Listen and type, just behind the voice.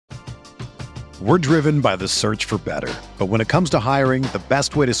We're driven by the search for better. But when it comes to hiring, the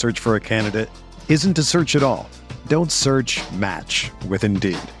best way to search for a candidate isn't to search at all. Don't search, match with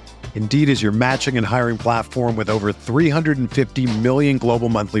Indeed. Indeed is your matching and hiring platform with over 350 million global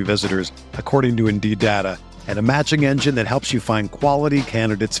monthly visitors, according to Indeed data, and a matching engine that helps you find quality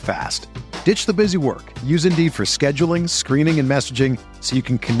candidates fast. Ditch the busy work. Use Indeed for scheduling, screening, and messaging so you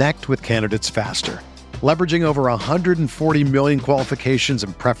can connect with candidates faster. Leveraging over 140 million qualifications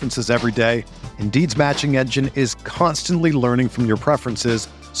and preferences every day, Indeed's matching engine is constantly learning from your preferences,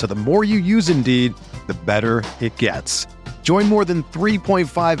 so the more you use Indeed, the better it gets. Join more than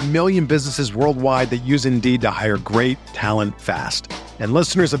 3.5 million businesses worldwide that use Indeed to hire great talent fast. And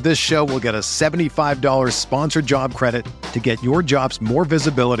listeners of this show will get a $75 sponsored job credit to get your jobs more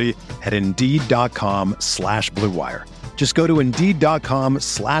visibility at Indeed.com/Blue Wire. Just go to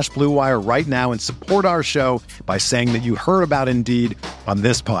Indeed.com/Blue Wire right now and support our show by saying that you heard about Indeed on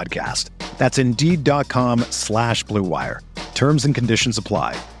this podcast. That's Indeed.com/Blue Wire. Terms and conditions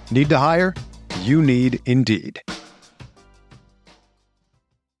apply. Need to hire? You need Indeed.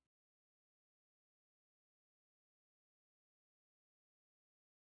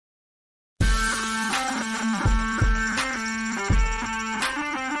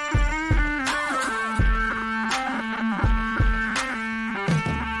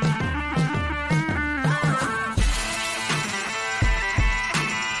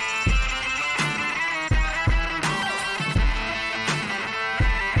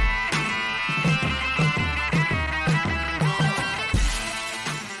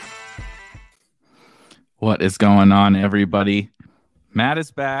 What is going on, everybody? Matt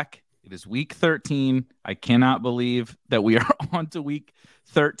is back. It is week 13. I cannot believe that we are on to week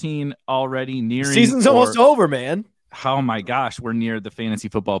 13 already. Season's almost over, man. Oh my gosh, we're near the fantasy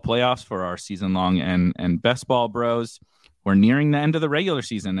football playoffs for our season long and best ball bros. We're nearing the end of the regular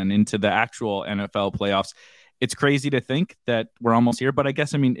season and into the actual NFL playoffs. It's crazy to think that we're almost here, but I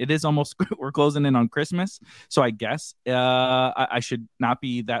guess, it is almost, we're closing in on Christmas. So I guess I should not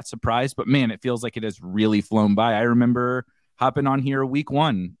be that surprised, but man, it feels like it has really flown by. I remember hopping on here week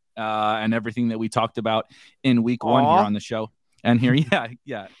one and everything that we talked about in week one here on the show. And here,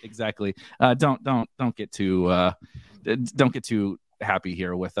 yeah, exactly. Don't get too happy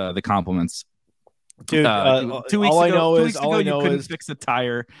here with the compliments. Dude, 2 weeks ago, you couldn't fix a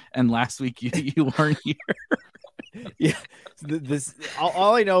tire, and last week you weren't here. Yeah,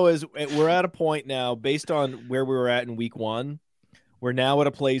 all I know is we're at a point now, based on where we were at in week one. We're now at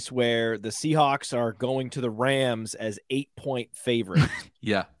a place where the Seahawks are going to the Rams as 8-point favorites.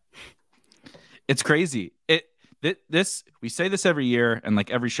 Yeah, it's crazy. We say this every year, and like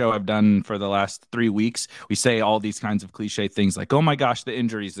every show I've done for the last 3 weeks, we say all these kinds of cliche things like, oh my gosh, the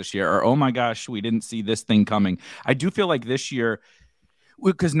injuries this year, or oh my gosh, we didn't see this thing coming. I do feel like this year,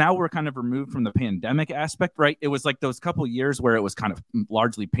 because now we're kind of removed from the pandemic aspect, right? It was like those couple years where it was kind of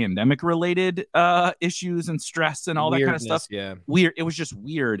largely pandemic related issues and stress and all that kind of stuff. Yeah. Weird. It was just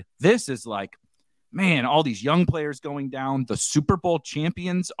weird. This is like, man, all these young players going down. The Super Bowl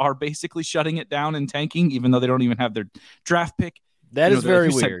champions are basically shutting it down and tanking, even though they don't even have their draft pick. That is very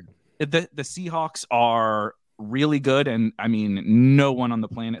weird. The Seahawks are really good, and no one on the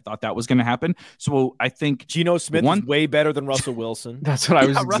planet thought that was going to happen. So I think Geno Smith is way better than Russell Wilson. That's what I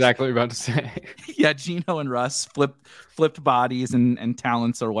was exactly about to say. Yeah, Geno and Russ flipped bodies and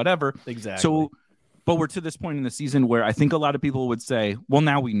talents or whatever. Exactly. So, but we're to this point in the season where I think a lot of people would say, well,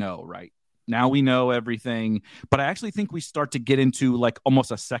 now we know, right? Now we know everything, but I actually think we start to get into like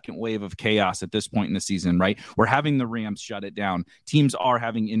almost a second wave of chaos at this point in the season, right? We're having the Rams shut it down. Teams are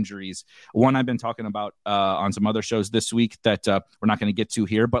having injuries. One I've been talking about on some other shows this week that we're not going to get to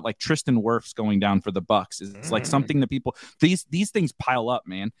here, but like Tristan Wirfs going down for the Bucks is like something that people, these things pile up,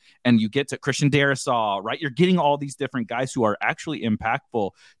 man. And you get to Christian Darrisaw, right? You're getting all these different guys who are actually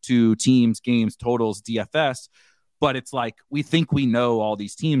impactful to teams, games, totals, DFS. But it's like, we think we know all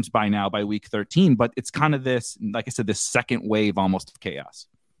these teams by now, by week 13, but it's kind of this, like I said, this second wave almost of chaos.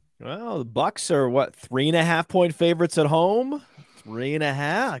 Well, the Bucks are 3.5-point favorites at home.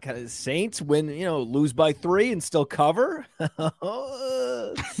 3.5. Saints win, lose by 3 and still cover.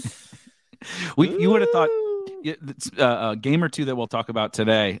 You would have thought a game or two that we'll talk about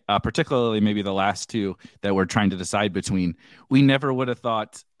today, particularly maybe the last two that we're trying to decide between. We never would have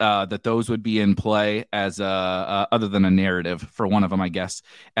thought that those would be in play as other than a narrative for one of them, I guess,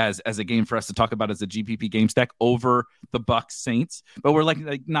 as a game for us to talk about as a GPP game stack over the Bucks Saints. But we're like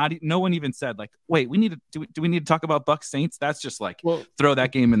no one even said like, wait, do we need to talk about Bucks Saints? That's just like, throw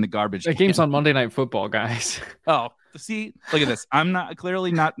that game in the garbage. The game's on Monday Night Football, guys. Oh, see, look at this. I'm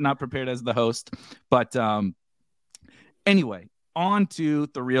clearly not prepared as the host, but anyway, on to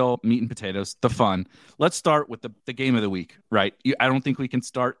the real meat and potatoes, the fun. Let's start with the game of the week, right? I don't think we can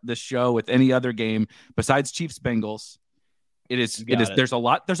start this show with any other game besides Chiefs Bengals. There's a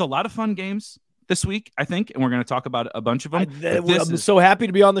lot of fun games this week, I think, and we're going to talk about a bunch of them. I'm so happy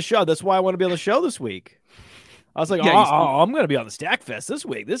to be on the show. That's why I want to be on the show this week. I was like, I'm going to be on the Stack Fest this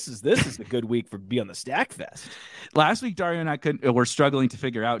week. This is a good week for be on the Stack Fest. Last week, Dario and I were struggling to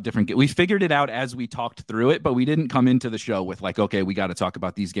figure out different. We figured it out as we talked through it, but we didn't come into the show with like, okay, we got to talk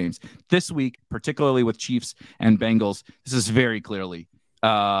about these games this week, particularly with Chiefs and Bengals. This is very clearly,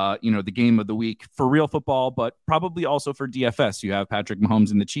 the game of the week for real football, but probably also for DFS. You have Patrick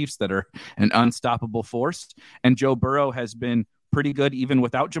Mahomes and the Chiefs that are an unstoppable force, and Joe Burrow has been pretty good even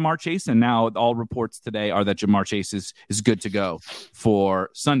without Jamar Chase, and now all reports today are that Jamar Chase is good to go for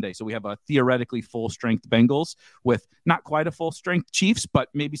Sunday. So we have a theoretically full-strength Bengals with not quite a full-strength Chiefs, but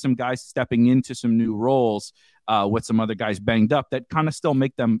maybe some guys stepping into some new roles with some other guys banged up that kind of still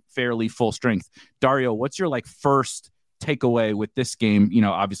make them fairly full-strength. Dario, what's your first takeaway with this game,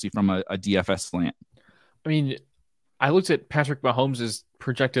 obviously from a DFS slant? I mean, I looked at Patrick Mahomes'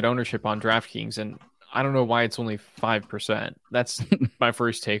 projected ownership on DraftKings, and I don't know why it's only 5%. That's my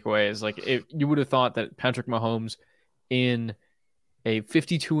first takeaway is you would have thought that Patrick Mahomes in a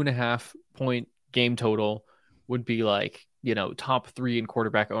 52.5 point game total would be top 3 in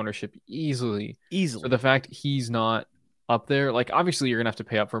quarterback ownership easily. So the fact he's not up there, obviously you're going to have to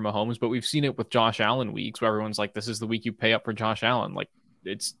pay up for Mahomes, but we've seen it with Josh Allen weeks where everyone's like, this is the week you pay up for Josh Allen.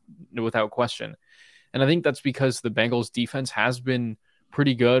 It's without question. And I think that's because the Bengals defense has been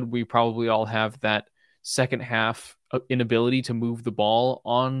pretty good. We probably all have that second half inability to move the ball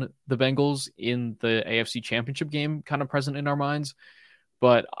on the Bengals in the AFC Championship game kind of present in our minds.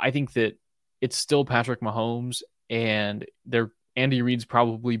 But I think that it's still Patrick Mahomes, and Andy Reid's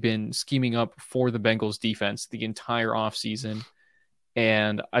probably been scheming up for the Bengals defense the entire offseason.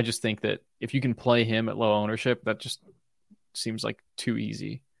 And I just think that if you can play him at low ownership, that just seems like too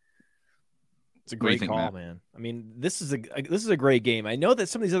easy. It's a great call, Matt? Man. I mean, this is a great game. I know that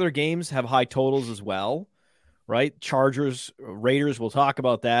some of these other games have high totals as well, right? Chargers, Raiders, we'll talk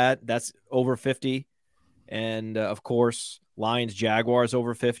about that. That's over 50. And, of course, Lions, Jaguars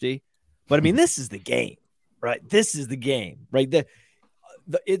over 50. But, I mean, this is the game, right? This is the game, right?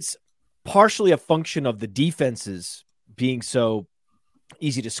 It's partially a function of the defenses being so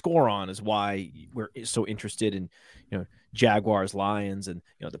easy to score on is why we're so interested in, Jaguars, Lions, and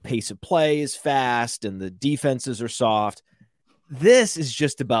the pace of play is fast and the defenses are soft. This is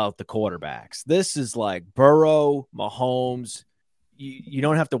just about the quarterbacks. This is like Burrow, Mahomes. You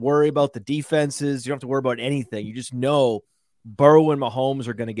don't have to worry about the defenses. You don't have to worry about anything. You just know Burrow and Mahomes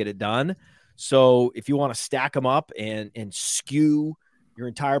are going to get it done. So if you want to stack them up and skew your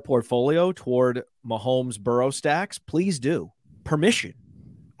entire portfolio toward Mahomes Burrow stacks, please do. Permission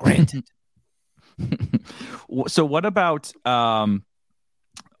granted. So what about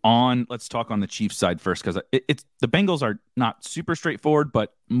let's talk on the Chiefs side first, because it's the Bengals are not super straightforward,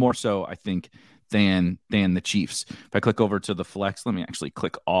 but more so I think than the Chiefs. If I click over to the flex, let me actually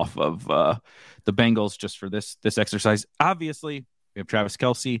click off of the Bengals just for this exercise. Obviously, we have Travis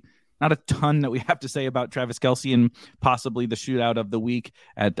Kelce. Not a ton that we have to say about Travis Kelce and possibly the shootout of the week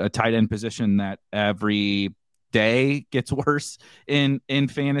at a tight end position that every day gets worse in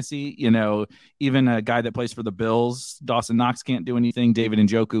fantasy. Even a guy that plays for the Bills, Dawson Knox, can't do anything. David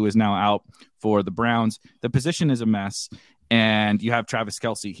Njoku is now out for the Browns. The position is a mess, and you have Travis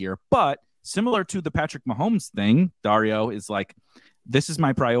Kelce here. But similar to the Patrick Mahomes thing, Dario is like, this is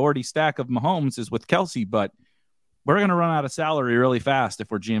my priority stack of Mahomes is with Kelce, but we're going to run out of salary really fast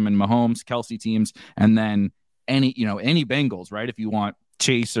if we're GMing Mahomes, Kelce teams, and then any Bengals, right? If you want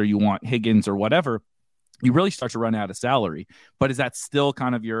Chase or you want Higgins or whatever, you really start to run out of salary. But is that still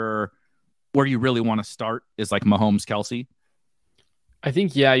kind of where you really want to start is like Mahomes, Kelce? I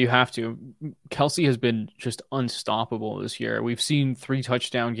think, yeah, you have to. Kelce has been just unstoppable this year. We've seen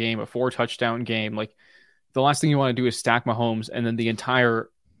 3-touchdown game, a 4-touchdown game. The last thing you want to do is stack Mahomes, and then the entire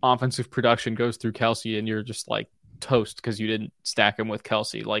offensive production goes through Kelce, and you're just toast because you didn't stack him with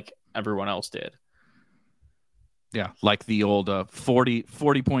Kelce like everyone else did. Yeah, like the old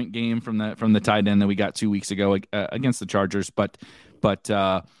 40-point game from the tight end that we got 2 weeks ago against the Chargers. But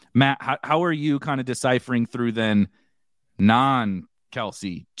Matt, how are you kind of deciphering through then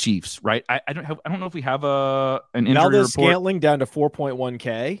non-Kelce Chiefs? Right, I don't know if we have an injury report. Scantling down to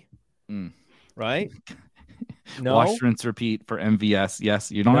 4.1K. Right. No. Wash, rinse, repeat for MVS.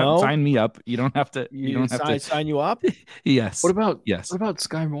 Yes, you don't have to sign me up. You don't have to. You don't have to sign you up. Yes. What about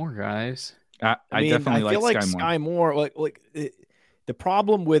Sky Moore, guys? I definitely feel like Sky Moore. The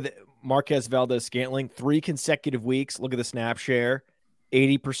problem with Marquez Valdez-Scantling, 3 consecutive weeks. Look at the snap share,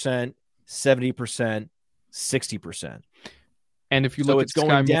 80%, 70%, 60%. And if you look it's at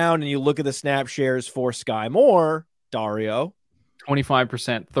going down, and you look at the snap shares for Sky Moore, Dario,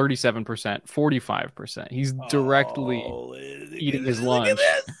 25%, 37%, 45%. He's directly eating his lunch.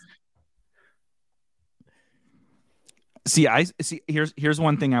 See, here's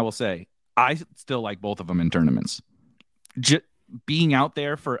one thing I will say. I still like both of them in tournaments. Being out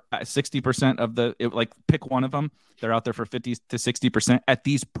there for 60% of pick one of them. They're out there for 50 to 60% at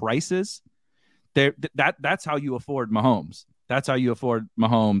these prices. That's how you afford Mahomes. That's how you afford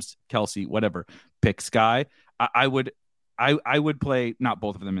Mahomes, Kelsey, whatever. Pick Sky. I would play not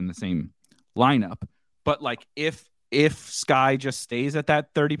both of them in the same lineup, but like if Sky just stays at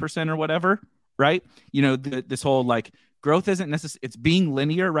that 30% or whatever, right? You know, this whole like growth isn't necessary. It's being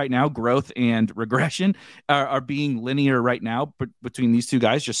linear right now. Growth and regression are being linear right now, but between these two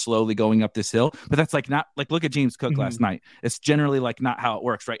guys just slowly going up this hill. But that's like not like look at James Cook last night. It's generally like not how it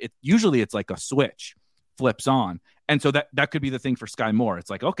works, right? Usually it's like a switch flips on. And so that could be the thing for Sky Moore. It's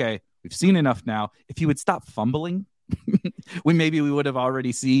like, okay, we've seen enough now. If he would stop fumbling, we would have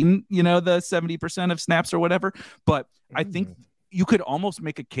already seen, you know, the 70% of snaps or whatever. But I think you could almost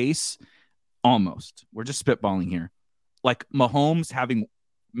make a case, we're just spitballing here, like Mahomes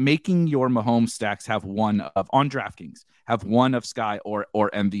making your Mahomes stacks have one of on DraftKings, have one of Sky or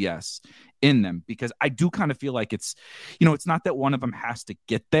MVS in them, because I do kind of feel like it's, you know, it's not that one of them has to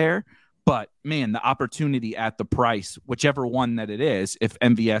get there, but man, the opportunity at the price, whichever one that it is, if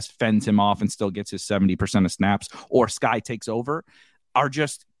MVS fends him off and still gets his 70% of snaps or Sky takes over, are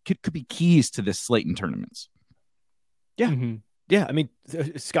just could be keys to this slate in tournaments. Yeah. Mm-hmm. Yeah. I mean,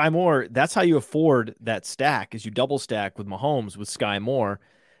 Sky Moore, that's how you afford that stack, is you double stack with Mahomes with Sky Moore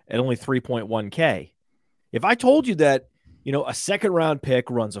at only 3.1K. If I told you that, you know, a second round pick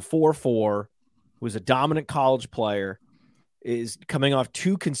runs a 4.4, who's a dominant college player, is coming off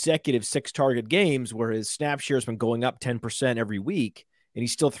 2 consecutive 6-target games where his snap share has been going up 10% every week, and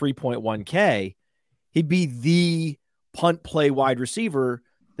he's still 3.1K, he'd be the punt play wide receiver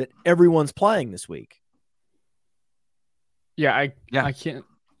that everyone's playing this week. Yeah, I can't.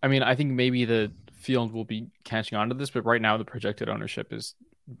 I mean, I think maybe the field will be catching on to this, but right now the projected ownership is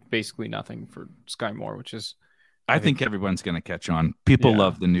basically nothing for Sky Moore, which is. I think everyone's going to catch on. People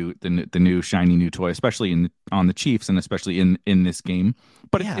love the new shiny new toy, especially on the Chiefs and especially in this game.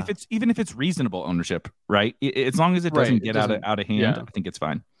 But if it's reasonable ownership, right? As long as it doesn't get out of hand, I think it's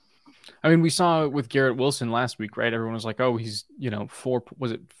fine. I mean, we saw with Garrett Wilson last week, right? Everyone was like, "Oh, he's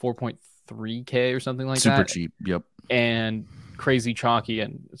 4.3K or something like that, super cheap." Yep, and crazy chalky,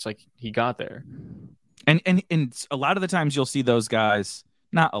 and it's like he got there. And a lot of the times you'll see those guys.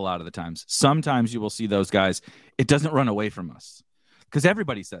 Not a lot of the times. Sometimes you will see those guys. It doesn't run away from us because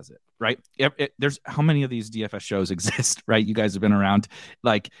everybody says it, right? There's how many of these DFS shows exist, right? You guys have been around.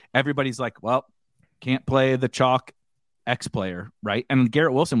 Like everybody's like, well, can't play the chalk X player, right? And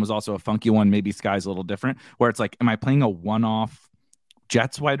Garrett Wilson was also a funky one. Maybe Sky's a little different, where it's like, am I playing a one-off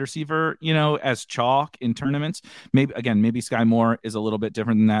Jets wide receiver, you know, as chalk in tournaments? Maybe Sky Moore is a little bit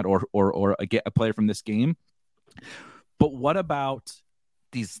different than that, or a player from this game. But what about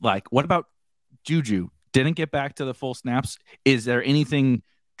what about Juju? Didn't get back to the full snaps. Is there anything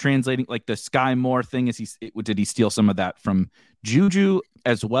translating like the Sky Moore thing? Did he steal some of that from Juju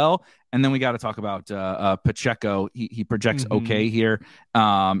as well? And then we got to talk about Pacheco. He projects okay here,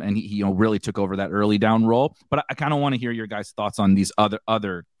 and he really took over that early down role. But I kind of want to hear your guys' thoughts on these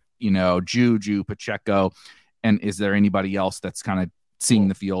other Juju, Pacheco, and is there anybody else that's kind of seeing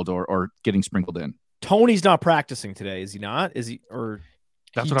the field or getting sprinkled in? Tony's not practicing today, is he not? Is he or?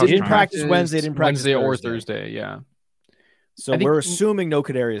 That's he what I was didn't practice Wednesday. Didn't practice Wednesday or Thursday. Yeah. So we're assuming no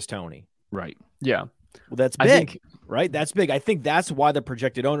Kadarius Toney. Right. Yeah. Well, that's big, right? That's big. I think that's why the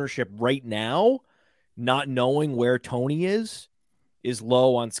projected ownership right now, not knowing where Toney is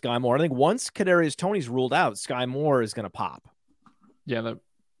low on Sky Moore. I think once Kadarius Toney's ruled out, Sky Moore is going to pop. Yeah, that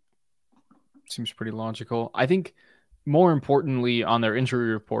seems pretty logical. I think more importantly on their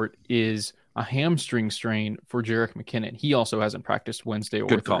injury report is a hamstring strain for Jerick McKinnon. He also hasn't practiced Wednesday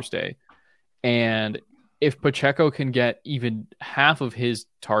or Thursday. And if Pacheco can get even half of his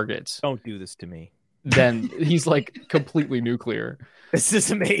targets, don't do this to me, then he's like completely nuclear. This is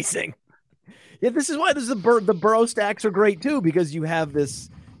amazing. Yeah, this is why the Burrow stacks are great too, because you have this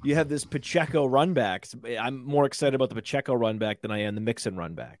Pacheco run back. I'm more excited about the Pacheco run back than I am the Mixon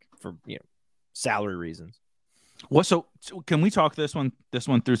run back for salary reasons. Well, so can we talk this one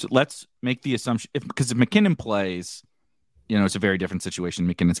through? So let's make the assumption because if McKinnon plays, it's a very different situation.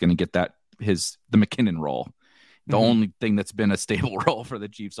 McKinnon's going to get the McKinnon role. The only thing that's been a stable role for the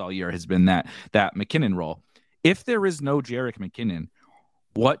Chiefs all year has been that McKinnon role. If there is no Jerick McKinnon,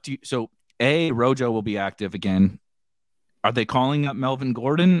 Rojo will be active again. Are they calling up Melvin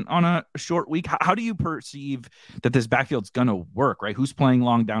Gordon on a short week? How do you perceive that this backfield's going to work, right? Who's playing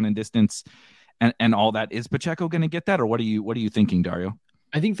long down and distance and all that? Is Pacheco going to get that, or what are you thinking, Dario?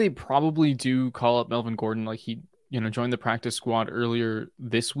 I think they probably do call up Melvin Gordon. Like, he, joined the practice squad earlier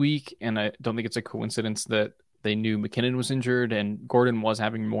this week, and I don't think it's a coincidence that they knew McKinnon was injured and Gordon was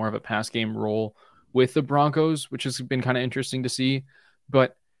having more of a pass game role with the Broncos, which has been kind of interesting to see.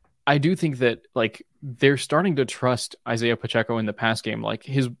 But I do think that, like, they're starting to trust Isaiah Pacheco in the pass game. Like,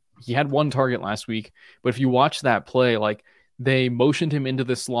 he had one target last week, but if you watch that play, like, they motioned him into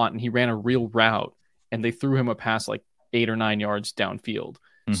the slot and he ran a real route and they threw him a pass like 8 or 9 yards downfield.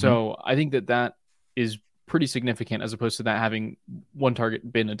 So I think that is pretty significant, as opposed to that having one target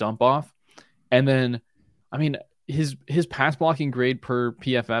been a dump off. And then, I mean, his pass blocking grade per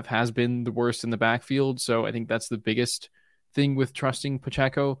PFF has been the worst in the backfield. So I think that's the biggest thing with trusting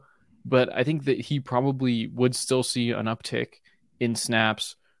Pacheco. But I think that he probably would still see an uptick in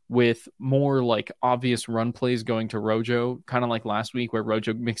snaps with more like obvious run plays going to Rojo, kind of like last week where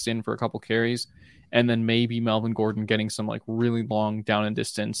Rojo mixed in for a couple carries, and then maybe Melvin Gordon getting some like really long down and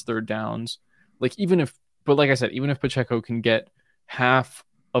distance third downs. Like, like I said, even if Pacheco can get half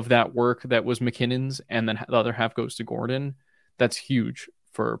of that work that was McKinnon's and then the other half goes to Gordon, that's huge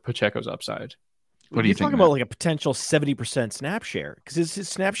for Pacheco's upside. What do you think? Talking about like a potential 70% snap share, because his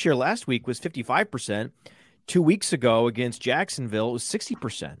snap share last week was 55%. 2 weeks ago against Jacksonville, it was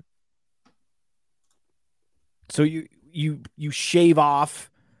 60%. So you shave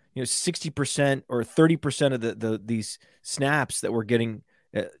off, 60% or 30% of these snaps that we're getting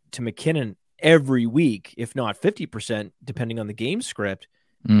to McKinnon every week, if not 50%, depending on the game script.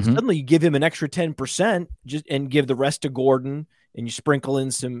 Suddenly you give him an extra 10% and give the rest to Gordon, and you sprinkle in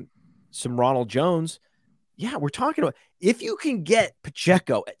some Ronald Jones. Yeah, we're talking about, if you can get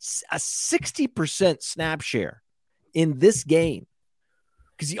Pacheco at a 60% snap share in this game,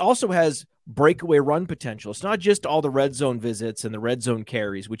 because he also has breakaway run potential. It's not just all the red zone visits and the red zone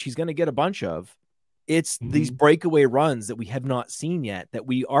carries, which he's going to get a bunch of. It's these breakaway runs that we have not seen yet that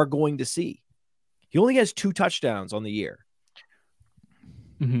we are going to see. He only has 2 touchdowns on the year.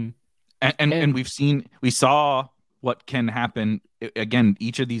 And we saw what can happen again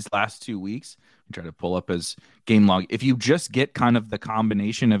each of these last 2 weeks. I try to pull up his game log. If you just get kind of the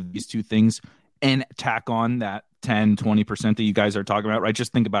combination of these two things and tack on that 10-20% that you guys are talking about, right?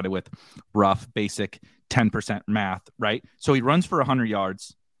 Just think about it with rough basic 10% math, right? So he runs for 100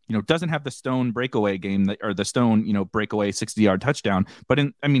 yards, doesn't have the Stone breakaway game or the Stone, breakaway 60-yard touchdown, but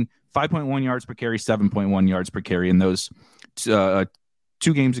 5.1 yards per carry, 7.1 yards per carry in those 2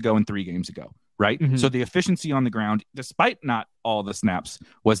 games ago and 3 games ago. Right. So the efficiency on the ground, despite not all the snaps,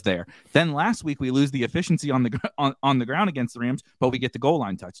 was there. Then last week we lose the efficiency on the ground against the Rams, but we get the goal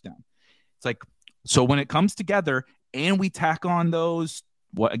line touchdown. It's like, so when it comes together and we tack on those,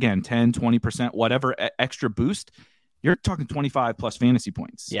 10-20%, whatever extra boost, you're talking 25 plus fantasy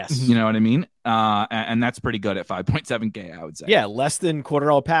points. Yes. You know what I mean? And that's pretty good at 5.7K, I would say. Yeah, less than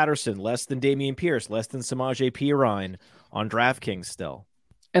Cordarrelle Patterson, less than Dameon Pierce, less than Samaje Perine on DraftKings still.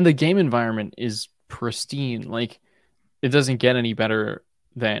 And the game environment is pristine. Like, it doesn't get any better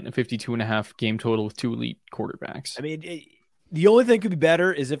than a 52.5 game total with 2 elite quarterbacks. I mean, the only thing could be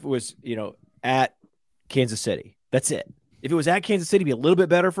better is if it was, at Kansas City. That's it. If it was at Kansas City, it'd be a little bit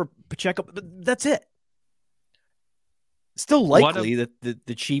better for Pacheco, but that's it. Still likely that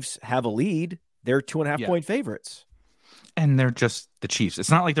the Chiefs have a lead. They're 2.5 point favorites. And they're just the Chiefs.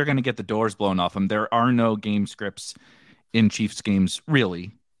 It's not like they're going to get the doors blown off them. There are no game scripts in Chiefs games,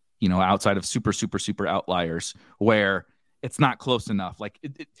 really, outside of super, super, super outliers where it's not close enough. Like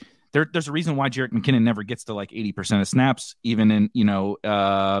there's a reason why Jerick McKinnon never gets to like 80% of snaps, even in,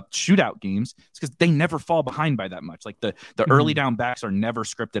 shootout games. It's because they never fall behind by that much. Like the early down backs are never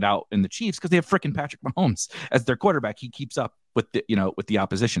scripted out in the Chiefs because they have freaking Patrick Mahomes as their quarterback. He keeps up with the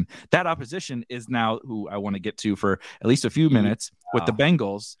opposition. That opposition is now who I want to get to for at least a few minutes with the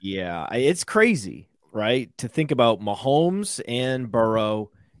Bengals. Yeah, it's crazy, right? To think about Mahomes and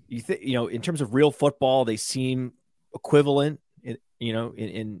Burrow. In terms of real football, they seem equivalent.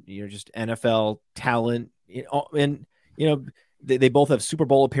 In just NFL talent, and they both have Super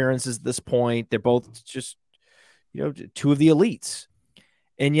Bowl appearances at this point. They're both just 2 of the elites,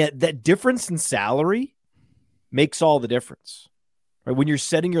 and yet that difference in salary makes all the difference, right? When you're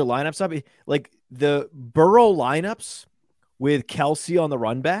setting your lineups up, like the Burrow lineups with Kelsey on the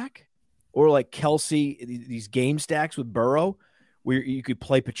run back, or like Kelsey, these game stacks with Burrow, where you could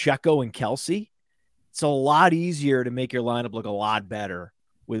play Pacheco and Kelsey. it's a lot easier to make your lineup look a lot better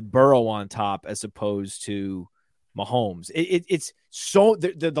with Burrow on top as opposed to Mahomes. It's so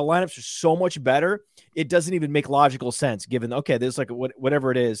the lineups are so much better. It doesn't even make logical sense given, okay, there's like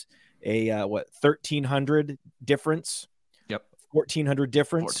whatever it is, a 1,300 difference. Yep. 1,400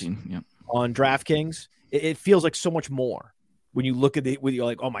 difference 14, yep. on DraftKings. It feels like so much more when you look at when you're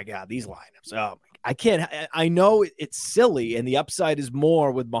like, oh my God, these lineups. Oh, I can't. I know it's silly, and the upside is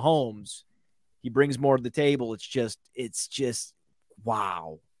more with Mahomes. He brings more to the table. It's just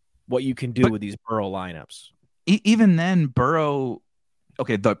wow what you can do with these Burrow lineups. Even then, Burrow,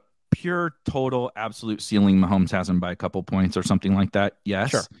 okay, the pure total absolute ceiling, Mahomes has him by a couple points or something like that.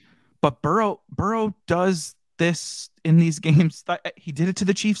 Yes. Sure. But Burrow does this in these games. He did it to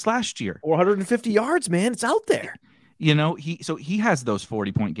the Chiefs last year. 450 yards, man. It's out there. You know, he has those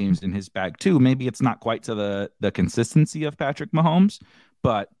 40-point games in his bag too. Maybe it's not quite to the consistency of Patrick Mahomes,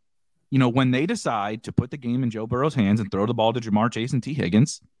 but you know, when they decide to put the game in Joe Burrow's hands and throw the ball to Jamar Chase and T.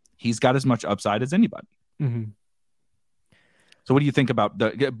 Higgins, he's got as much upside as anybody. Mm-hmm. So what do you think about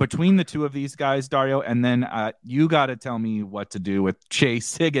between the two of these guys, Dario? And then you got to tell me what to do with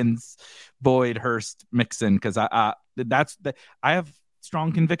Chase, Higgins, Boyd, Hurst, Mixon, because I have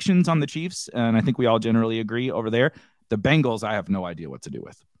strong convictions on the Chiefs, and I think we all generally agree over there. The Bengals, I have no idea what to do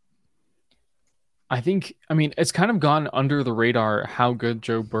with. I mean, it's kind of gone under the radar how good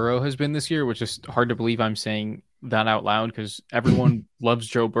Joe Burrow has been this year, which is hard to believe I'm saying that out loud because everyone loves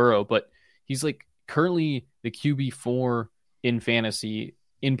Joe Burrow, but he's like currently the QB4 in fantasy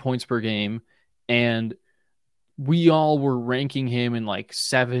in points per game. And we all were ranking him in like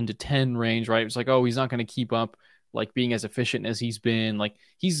 7 to 10 range, right? It's like, oh, he's not going to keep up like being as efficient as he's been. Like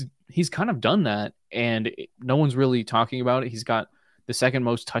he's kind of done that. And no one's really talking about it. He's got the second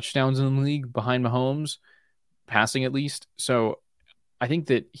most touchdowns in the league behind Mahomes, passing at least. So I think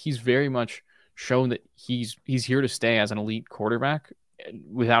that he's very much shown that he's here to stay as an elite quarterback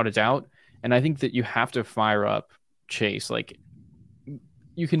without a doubt. And I think that you have to fire up Chase. Like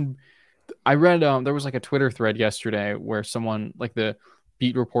you can, I read, there was like a Twitter thread yesterday where someone like the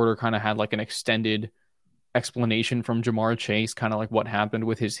beat reporter kind of had like an extended explanation from Jamar Chase, kind of like what happened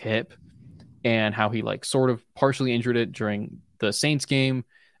with his hip and how he like sort of partially injured it during the Saints game.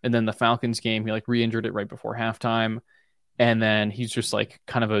 And then the Falcons game, he like re-injured it right before halftime. And then he's just like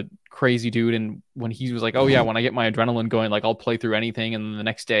kind of a crazy dude. And when he was like, oh yeah, when I get my adrenaline going, like I'll play through anything. And then the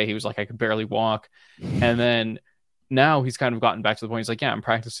next day he was like, I could barely walk. And then now he's kind of gotten back to the point. He's like, yeah, I'm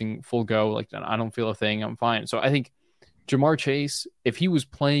practicing full go. Like I don't feel a thing. I'm fine. So I think Jamar Chase, if he was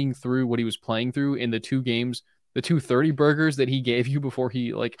playing through what he was playing through in the two games, the 230 burgers that he gave you before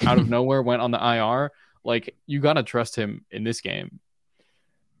he like out of nowhere went on the IR, like you got to trust him in this game.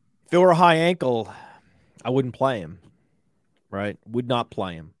 If it were a high ankle, I wouldn't play him. Right? Would not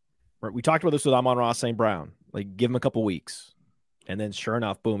play him. Right? We talked about this with Amon-Ra St. Brown. Like, give him a couple weeks. And then sure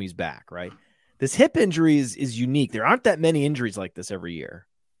enough, boom, he's back, right? This hip injury is unique. There aren't that many injuries like this every year.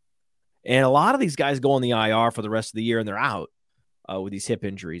 And a lot of these guys go on the IR for the rest of the year and they're out with these hip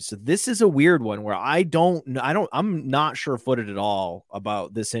injuries. So this is a weird one where I'm not sure-footed at all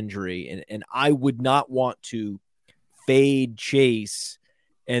about this injury. And I would not want to fade Chase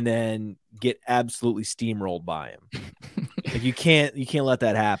and then get absolutely steamrolled by him. Like you can't let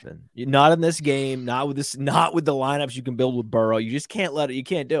that happen. You're not in this game, not with the lineups you can build with Burrow. You just can't let it. You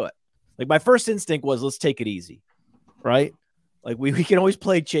can't do it. Like my first instinct was, let's take it easy, right? Like we can always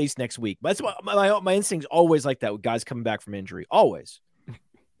play Chase next week. That's what my instinct's always like that with guys coming back from injury. Always.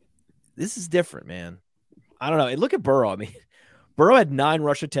 This is different, man. I don't know. And look at Burrow. I mean, Burrow had 9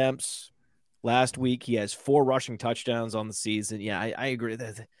 rush attempts last week. He has 4 rushing touchdowns on the season. Yeah, I agree.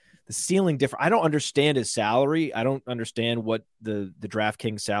 The ceiling different. I don't understand his salary. I don't understand what the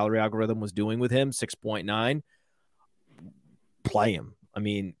DraftKings salary algorithm was doing with him. 6.9. Play him. I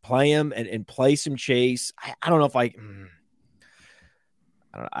mean, play him and play some Chase. I don't know if I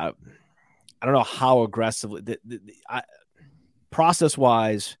don't know how aggressively process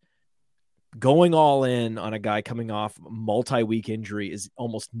wise going all in on a guy coming off multi-week injury is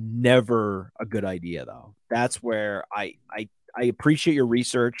almost never a good idea though. That's where I appreciate your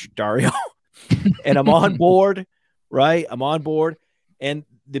research, Dario, and I'm on board, right? I'm on board. And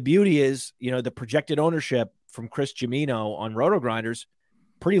the beauty is, the projected ownership from Chris Gimino on RotoGrinders,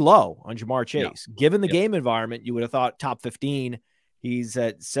 pretty low on Jamar Chase. Yeah. Given the game environment, you would have thought top 15. He's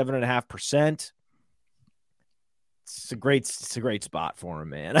at 7.5%. It's a great spot for him,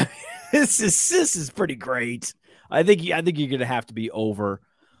 man. This is pretty great. I think you're gonna have to be over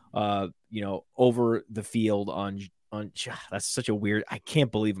the field on. That's such a weird. I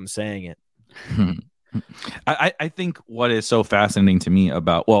can't believe I'm saying it. I think what is so fascinating to me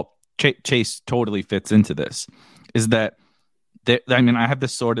about Chase totally fits into this is that I mean, I have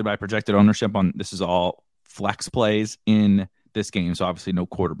this sorted by projected ownership on this is all flex plays in this game. So obviously no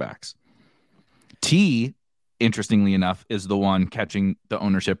quarterbacks. T, interestingly enough, is the one catching the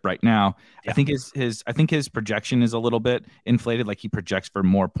ownership right now. Yeah. I think his projection is a little bit inflated. Like he projects for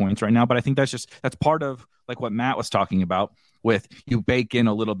more points right now, but I think that's part of like what Matt was talking about with you bake in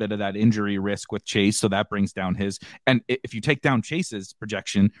a little bit of that injury risk with Chase. So that brings down his, and if you take down Chase's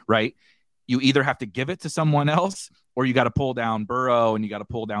projection, right, you either have to give it to someone else or you got to pull down Burrow and you got to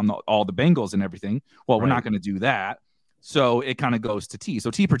pull down all the Bengals and everything. Well, we're not going to do that. So it kind of goes to T.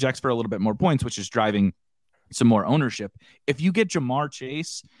 So T projects for a little bit more points, which is driving some more ownership. If you get Ja'Marr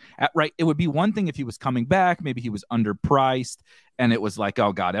Chase it would be one thing if he was coming back, maybe he was underpriced and it was like,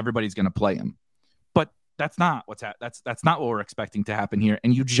 oh God, everybody's going to play him. But that's not that's not what we're expecting to happen here.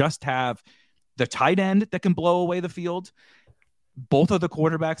 And you just have the tight end that can blow away the field, both of the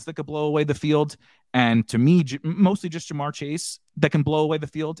quarterbacks that could blow away the field. And to me, mostly just Ja'Marr Chase that can blow away the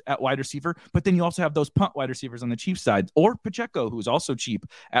field at wide receiver. But then you also have those punt wide receivers on the Chiefs side, or Pacheco, who's also cheap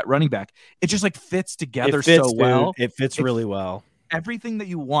at running back. It just like fits together so well. It fits really well. Everything that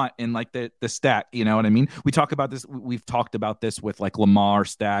you want in like the stack, you know what I mean? We talk about this. We've talked about this with like Lamar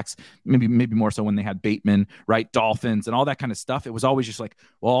stacks, maybe more so when they had Bateman, right? Dolphins and all that kind of stuff. It was always just like,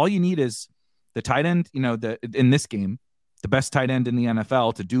 well, all you need is the tight end, in this game, the best tight end in the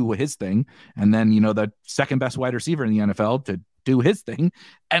NFL to do his thing. And then, the second best wide receiver in the NFL to do his thing.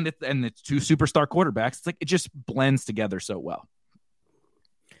 And it's two superstar quarterbacks. It's like, it just blends together so well.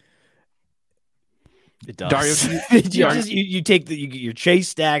 It does. Dario, you take your Chase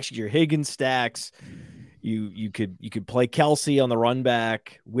stacks, your Higgins stacks. You could play Kelsey on the run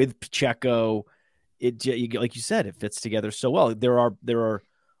back with Pacheco. Like you said, it fits together so well. There are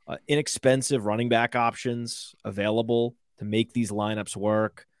inexpensive running back options available to make these lineups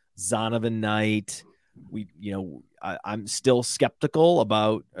work. Zonovan Knight. I'm still skeptical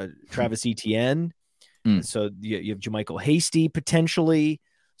about Travis Etienne. So you have JaMychal Hasty potentially.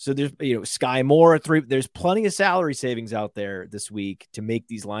 So there's Sky Moore at 3. There's plenty of salary savings out there this week to make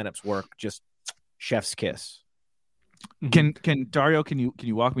these lineups work. Just chef's kiss. Can Dario, can you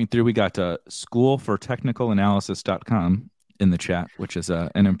walk me through? We got schoolfortechnicalanalysis.com in the chat, which is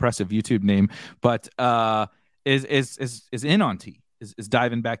an impressive YouTube name, but is in on T, is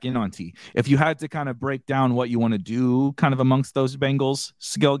diving back in on T. If you had to kind of break down what you want to do kind of amongst those Bengals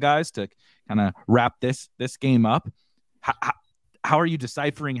skill guys to kind of wrap this game up, how are you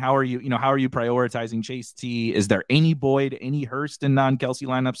deciphering? How are you prioritizing Chase T? Is there any Boyd, any Hurst in non-Kelsey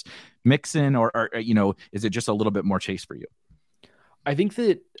lineups, Mixon, or is it just a little bit more Chase for you? I think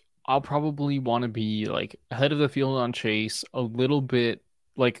that I'll probably want to be like ahead of the field on Chase, a little bit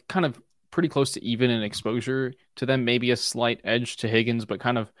like kind of pretty close to even in exposure to them, maybe a slight edge to Higgins, but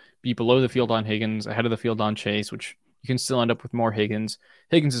kind of be below the field on Higgins, ahead of the field on Chase, which you can still end up with more Higgins.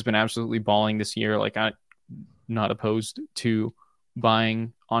 Higgins has been absolutely balling this year. Like, I'm not opposed to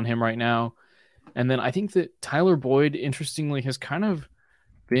buying on him right now. And then I think that Tyler Boyd, interestingly, has kind of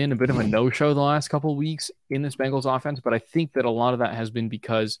been a bit of a no-show the last couple of weeks in this Bengals offense, but I think that a lot of that has been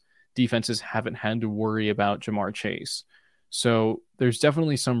because defenses haven't had to worry about Ja'Marr Chase. So there's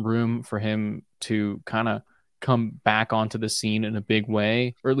definitely some room for him to kind of come back onto the scene in a big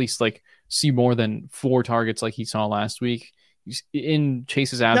way, or at least like see more than 4 targets like he saw last week. In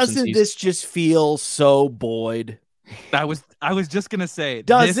Chase's absence, doesn't this just feel so Boyd? I was just gonna say,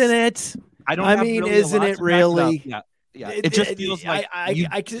 doesn't it? Isn't it really? Yeah. It just feels like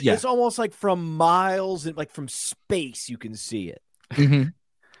it's almost like from miles and like from space you can see it. Mm-hmm.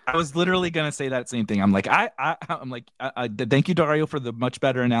 I was literally gonna say that same thing. I'm like, thank you, Dario, for the much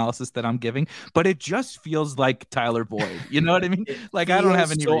better analysis that I'm giving, but it just feels like Tyler Boyd. You know what I mean? Like, I don't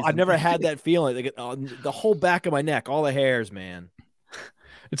have any. I've never had that feeling. Like, the whole back of my neck, all the hairs, man.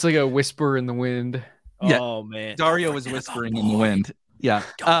 It's like a whisper in the wind. Yeah. Oh man, Dario was whispering in the wind. Yeah.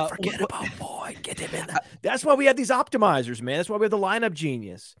 Don't forget about Boyd. Get him in there. That's why we have these optimizers, man. That's why we have the lineup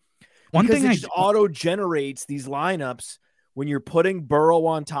genius. One because thing it just auto generates these lineups. When you're putting Burrow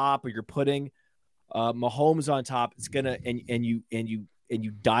on top or you're putting Mahomes on top, it's gonna and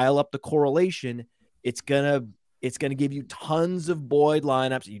you dial up the correlation. It's gonna give you tons of Boyd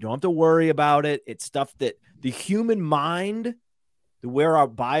lineups. You don't have to worry about it. It's stuff that the human mind, where our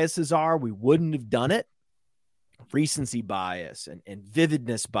biases are, we wouldn't have done it. Recency bias and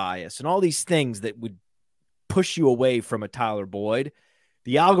vividness bias and all these things that would push you away from a Tyler Boyd.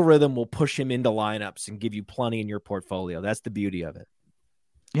 The algorithm will push him into lineups and give you plenty in your portfolio. That's the beauty of it.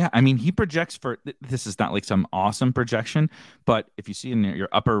 Yeah, I mean, he projects for this is not like some awesome projection, but if you see in your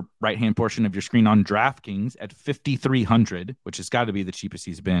upper right hand portion of your screen on DraftKings at 5,300, which has got to be the cheapest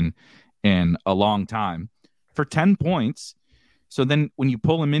he's been in a long time, for 10 points. So then when you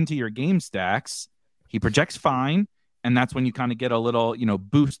pull him into your game stacks, he projects fine. And that's when you kind of get a little,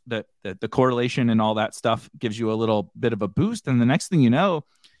 boost. The correlation and all that stuff gives you a little bit of a boost. And the next thing you know,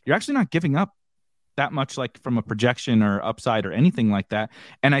 you're actually not giving up that much, like from a projection or upside or anything like that.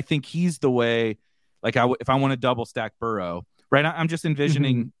 And I think he's the way, like if I want to double stack Burrow, right? I'm just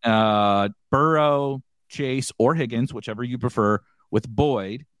envisioning Burrow, Chase, or Higgins, whichever you prefer, with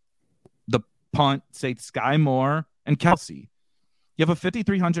Boyd, the punt, say Sky Moore, and Kelsey. You have a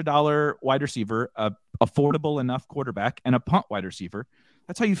 $5,300 wide receiver, a affordable enough quarterback, and a punt wide receiver.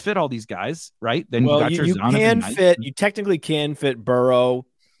 That's how you fit all these guys, right? Then you got your you technically can fit Burrow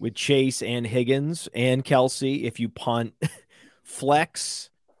with Chase and Higgins and Kelsey if you punt,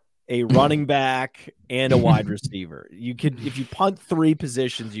 flex a running back and a wide receiver. You could, if you punt 3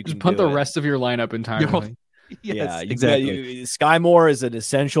 positions, you just can punt the rest of your lineup entirely. Yes, exactly. Sky Moore is an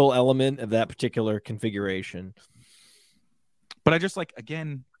essential element of that particular configuration. But I just like,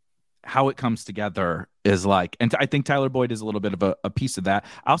 again, how it comes together is like, and I think Tyler Boyd is a little bit of a piece of that.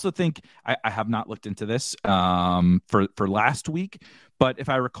 I also think I have not looked into this for last week, but if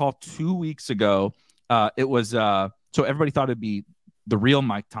I recall 2 weeks ago, it was so everybody thought it'd be the real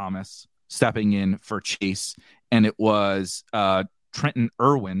Mike Thomas stepping in for Chase, and it was Trenton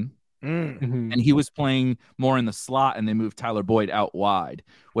Irwin. And he was playing more in the slot, and they moved Tyler Boyd out wide,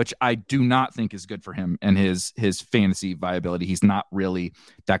 which I do not think is good for him and his fantasy viability. He's not really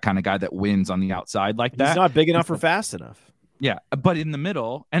that kind of guy that wins on the outside like that. He's not big enough or fast enough. Yeah, but in the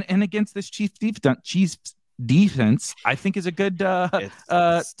middle and against this Chiefs defense, I think is a good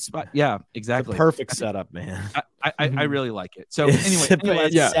spot. Yeah, exactly. The perfect setup, man. I really like it. So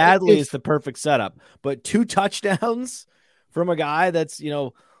anyway, sadly, it's the perfect setup. But 2 touchdowns from a guy that's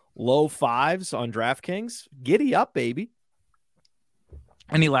low 5s on DraftKings. Giddy up, baby.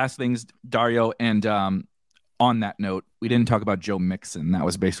 Any last things, Dario? And on that note, we didn't talk about Joe Mixon. That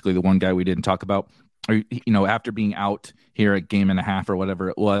was basically the one guy we didn't talk about. After being out here a game and a half or whatever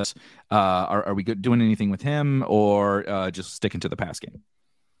it was, are we doing anything with him or just sticking to the pass game?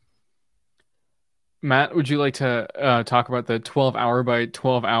 Matt, would you like to talk about the 12-hour by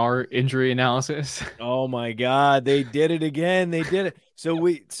 12-hour injury analysis? Oh my God, they did it again. They did it.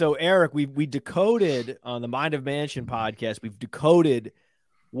 So Eric, we decoded on the Mind of Mansion podcast. We've decoded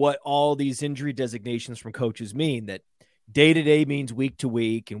what all these injury designations from coaches mean. That day to day means week to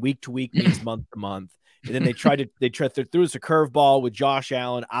week, and week to week means month to month. And then they threw us a curveball with Josh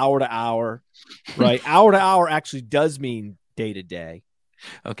Allen, hour to hour, right? Hour to hour actually does mean day to day.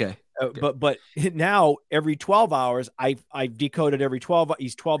 Okay. But now every 12 hours, I've decoded every 12.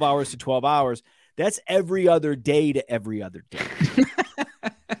 He's 12 hours to 12 hours. That's every other day to every other day.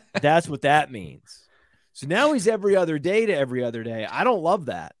 That's what that means. So now he's every other day to every other day. I don't love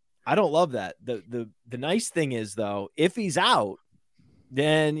that. The nice thing is, though, if he's out,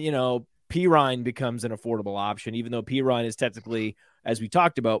 then Pirine becomes an affordable option, even though Pirine is technically, as we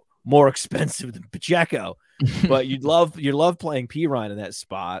talked about, more expensive than Pacheco. But you'd love playing Pirine in that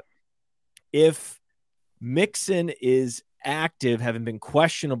spot. If Mixon is active, having been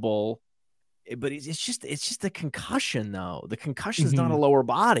questionable, but it's just a concussion, though. The concussion is not a lower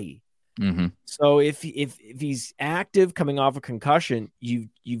body. Mm-hmm. So if he's active coming off a concussion,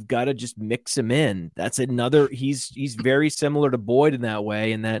 you've got to just mix him in. That's another. He's very similar to Boyd in that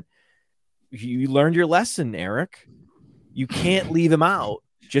way, in that you learned your lesson, Eric. You can't leave him out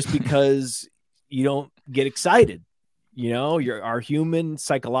just because you don't get excited. Our human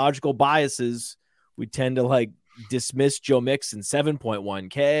psychological biases, we tend to dismiss Joe Mixon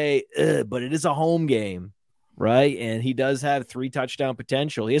 7.1K, but it is a home game, right? And he does have 3 touchdown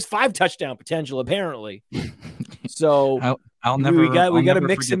potential. He has 5 touchdown potential, apparently. So we got to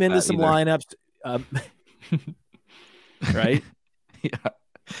mix him into some lineups, right? Yeah.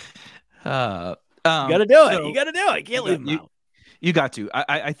 You got to do it. You got to do it. Can't leave him out. You got to.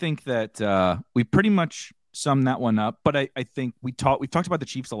 I think that we pretty much sum that one up, but I think we've talked about the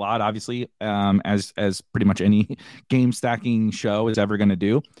Chiefs a lot, obviously, as pretty much any game stacking show is ever going to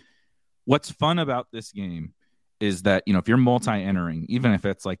do. What's fun about this game is that, if you're multi-entering, even if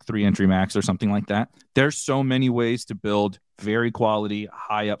it's 3 entry max or something like that, there's so many ways to build very quality,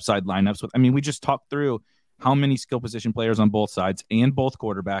 high upside lineups. We just talked through how many skill position players on both sides and both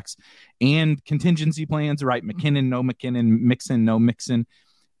quarterbacks and contingency plans, right? McKinnon, no McKinnon, Mixon, no Mixon.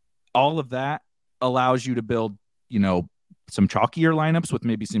 All of that allows you to build, some chalkier lineups with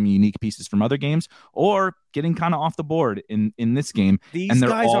maybe some unique pieces from other games, or getting kind of off the board in this game. These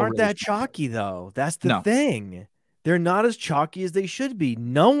guys aren't that chalky, though. That's the thing. They're not as chalky as they should be.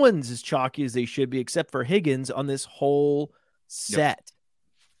 No one's as chalky as they should be, except for Higgins on this whole set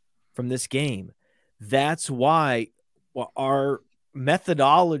from this game. That's why our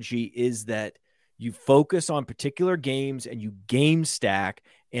methodology is that you focus on particular games and you game stack.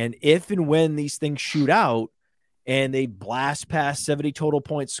 And if and when these things shoot out and they blast past 70 total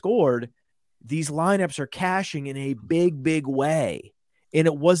points scored, these lineups are cashing in a big, big way. And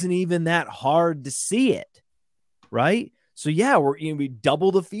it wasn't even that hard to see it. Right. So, yeah, we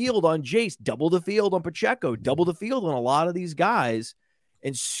double the field on Jace, double the field on Pacheco, double the field on a lot of these guys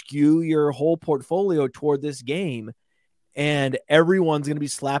and skew your whole portfolio toward this game. And everyone's going to be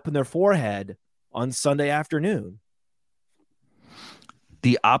slapping their forehead on Sunday afternoon.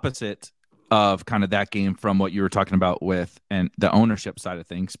 The opposite of kind of that game from what you were talking about with and the ownership side of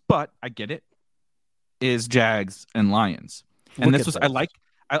things, but I get it, is Jags and Lions. And this was, I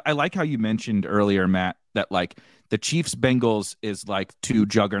like how you mentioned earlier, Matt, that like the Chiefs Bengals is like two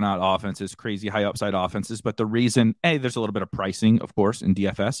juggernaut offenses, crazy high upside offenses. But the reason, there's a little bit of pricing, of course, in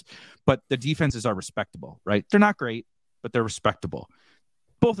DFS, but the defenses are respectable, right? They're not great, but they're respectable.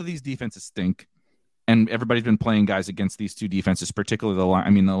 Both of these defenses stink. And everybody's been playing guys against these two defenses, particularly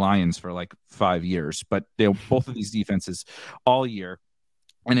the Lions for like 5 years, but they're both of these defenses all year.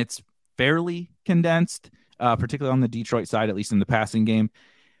 And it's fairly condensed, particularly on the Detroit side, at least in the passing game.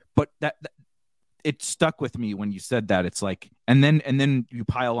 But that it stuck with me when you said that. It's like, and then you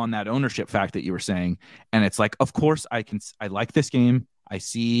pile on that ownership fact that you were saying, and it's like, of course I like this game. I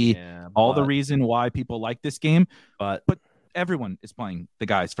see all the reason why people like this game, but everyone is playing the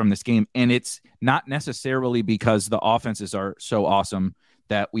guys from this game, and it's not necessarily because the offenses are so awesome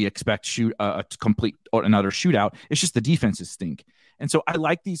that we expect a complete or another shootout. It's just the defenses stink, and so I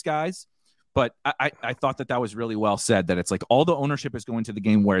like these guys. But I thought that was really well said, that it's like all the ownership is going to the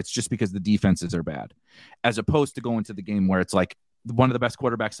game where it's just because the defenses are bad, as opposed to going to the game where it's like one of the best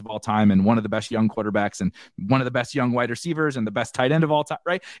quarterbacks of all time and one of the best young quarterbacks and one of the best young wide receivers and the best tight end of all time,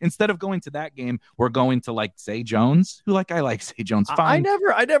 right? Instead of going to that game, we're going to like Zay Jones, who I like Zay Jones. Fine.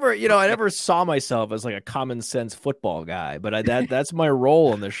 I never saw myself as like a common sense football guy, but that's my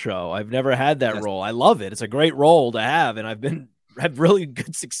role on the show. I've never had that role. I love it. It's a great role to have. And I've had really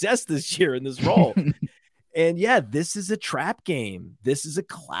good success this year in this role. And yeah, this is a trap game. This is a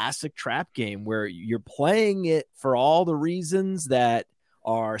classic trap game where you're playing it for all the reasons that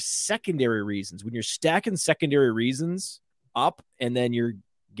are secondary reasons. When you're stacking secondary reasons up and then you're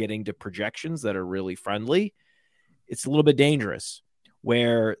getting to projections that are really friendly, it's a little bit dangerous.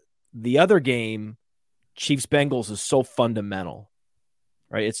 Where the other game, Chiefs Bengals, is so fundamental,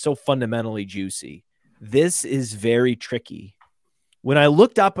 right? It's so fundamentally juicy. This is very tricky. When I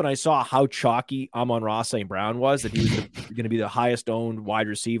looked up and I saw how chalky Amon-Ra St. Brown was, that he was going to be the highest owned wide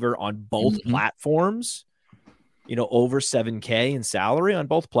receiver on both platforms, over 7K in salary on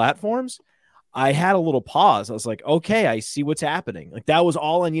both platforms, I had a little pause. I was like, okay, I see what's happening. Like that was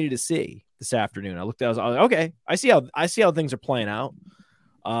all I needed to see this afternoon. I looked at it, I was like, okay, I see how things are playing out.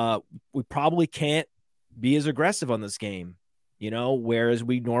 We probably can't be as aggressive on this game, whereas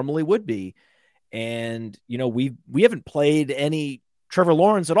we normally would be. And, we haven't played any Trevor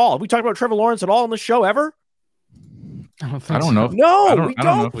Lawrence at all. Have we talked about Trevor Lawrence at all on the show ever? I don't know. We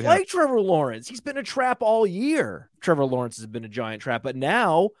don't play Trevor Lawrence. He's been a trap all year. Trevor Lawrence has been a giant trap. But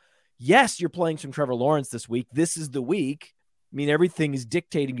now, yes, you're playing some Trevor Lawrence this week. This is the week. I mean, everything is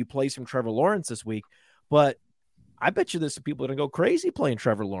dictating you play some Trevor Lawrence this week. But I bet you there's some people that are going to go crazy playing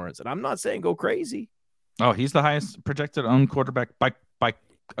Trevor Lawrence. And I'm not saying go crazy. Oh, he's the highest projected owned quarterback by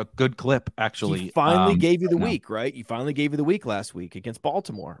a good clip, actually. He finally gave you the week, right? You finally gave you the week last week against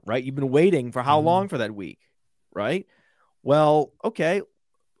Baltimore, right? You've been waiting for how long for that week, right? Well, okay.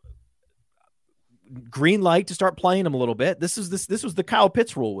 Green light to start playing him a little bit. This was the Kyle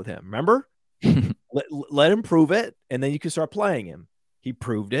Pitts rule with him. Remember? let him prove it, and then you can start playing him. He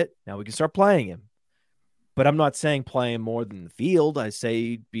proved it. Now we can start playing him. But I'm not saying play him more than the field. I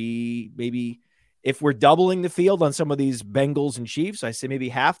say maybe if we're doubling the field on some of these Bengals and Chiefs, I say maybe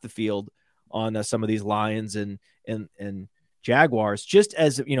half the field on some of these Lions and Jaguars, just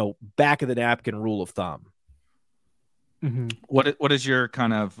as, back of the napkin rule of thumb. Mm-hmm. What is your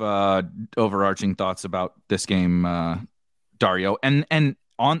kind of overarching thoughts about this game, Dario? And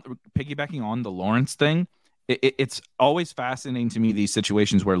on piggybacking on the Lawrence thing, it's always fascinating to me, these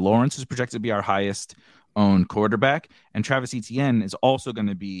situations where Lawrence is projected to be our highest owned quarterback, and Travis Etienne is also going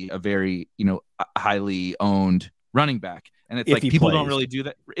to be a very highly owned running back, And it's If like he people don't plays. really do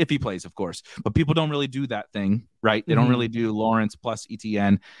that if he plays, of course, but people don't really do that thing, right? They don't really do Lawrence plus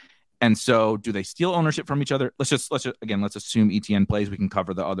ETN. And so do they steal ownership from each other? Let's assume ETN plays. We can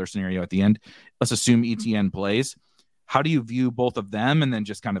cover the other scenario at the end. Let's assume ETN plays. How do you view both of them? And then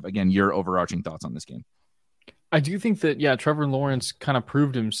just kind of, again, your overarching thoughts on this game. I do think that, Trevor Lawrence kind of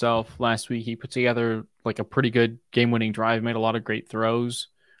proved himself last week. He put together like a pretty good game-winning drive, made a lot of great throws.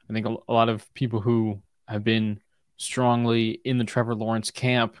 I think a lot of people who have been strongly in the Trevor Lawrence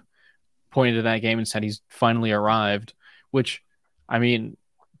camp pointed to that game and said he's finally arrived, which, I mean,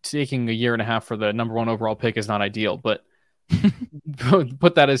 taking a year and a half for the number 1 overall pick is not ideal, but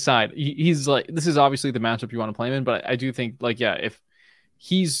put that aside. He's like, this is obviously the matchup you want to play him in, but I do think if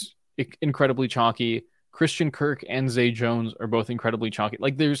he's incredibly chalky, Christian Kirk and Zay Jones are both incredibly chalky.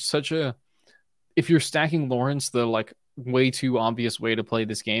 Like there's if you're stacking Lawrence, the like way too obvious way to play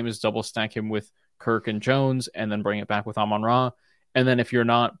this game is double stack him with Kirk and Jones and then bring it back with Amon-Ra. And then if you're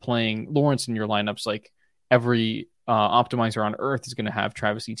not playing Lawrence in your lineups, like every optimizer on earth is going to have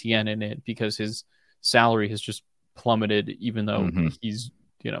Travis Etienne in it because his salary has just plummeted, even though he's,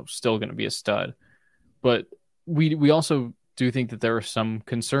 still going to be a stud. But we also do think that there are some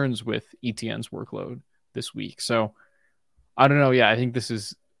concerns with Etienne's workload this week. So I don't know. Yeah, I think this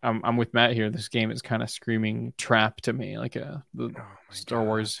is, I'm with Matt here. This game is kind of screaming trap to me, like the Star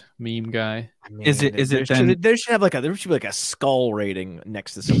Wars meme guy. I mean, there should be like a skull rating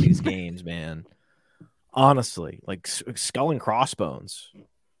next to some of these games, man. Honestly, like skull and crossbones.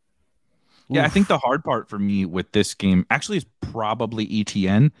 Yeah, I think the hard part for me with this game actually is probably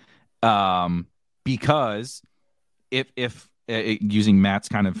ETN, because if using Matt's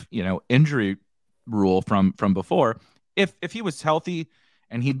kind of injury rule from before, if he was healthy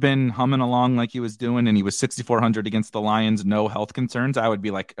and he'd been humming along like he was doing and he was 6,400 against the Lions, no health concerns, I would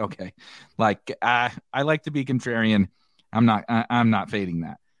be like, okay, like I like to be contrarian. I'm not fading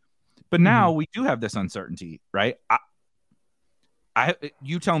that. But now we do have this uncertainty, right?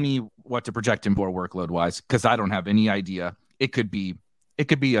 You tell me what to project him for workload wise, because I don't have any idea. It could be a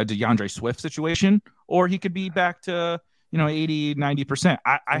DeAndre Swift situation, or he could be back to 80, 90%.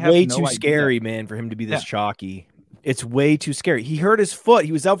 I have way no too idea. scary, man, for him to be this chalky. It's way too scary. He hurt his foot.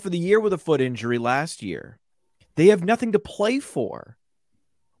 He was out for the year with a foot injury last year. They have nothing to play for.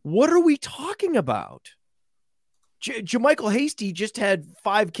 What are we talking about? JaMychal Hasty just had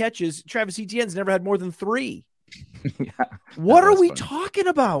 5 catches. Travis Etienne's never had more than 3. What are we talking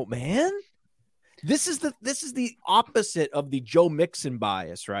about, man? This is the opposite of the Joe Mixon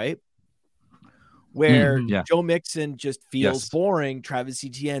bias, right? Where Joe Mixon just feels boring. Travis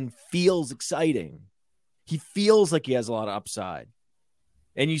Etienne feels exciting. He feels like he has a lot of upside.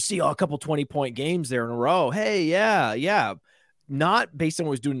 And you see a couple 20-point games there in a row. Hey, yeah. Not based on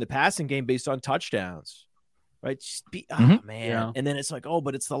what he's doing in the passing game, based on touchdowns. Right? Man. Yeah. And then it's like,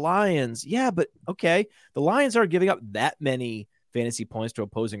 but it's the Lions. Yeah, but okay. The Lions aren't giving up that many fantasy points to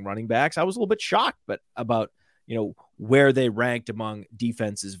opposing running backs. I was a little bit shocked about where they ranked among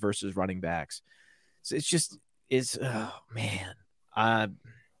defenses versus running backs. So it's just man.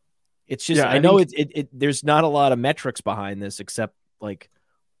 It's just I know there's not a lot of metrics behind this except like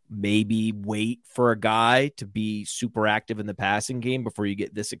maybe wait for a guy to be super active in the passing game before you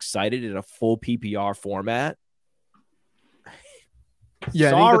get this excited in a full PPR format.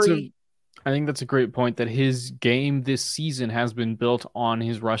 Yeah, I think that's a great point, that his game this season has been built on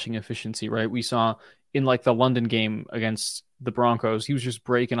his rushing efficiency, right? We saw in like the London game against the Broncos, he was just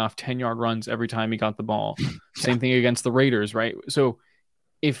breaking off 10-yard runs every time he got the ball. Same thing against the Raiders, right? So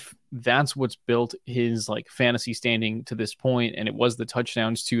if that's what's built his like fantasy standing to this point, and it was the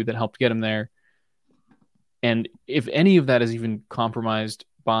touchdowns too that helped get him there, and if any of that is even compromised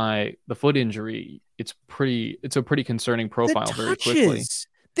by the foot injury, it's a pretty concerning profile very quickly.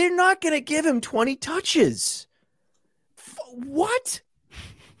 They're not going to give him 20 touches. What?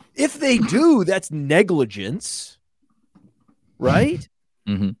 If they do, that's negligence, right?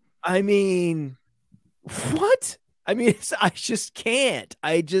 I mean, what? I mean, I just can't.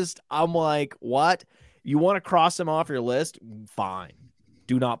 I'm like, what? You want to cross him off your list? Fine.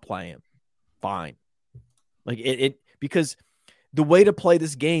 Do not play him. Fine. Like it because the way to play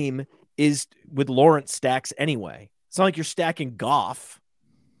this game is with Lawrence stacks anyway. It's not like you're stacking Goff,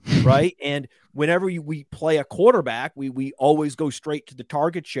 right? And whenever we play a quarterback, we always go straight to the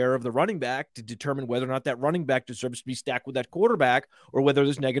target share of the running back to determine whether or not that running back deserves to be stacked with that quarterback or whether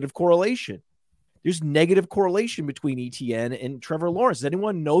there's negative correlation. There's negative correlation between ETN and Trevor Lawrence. Does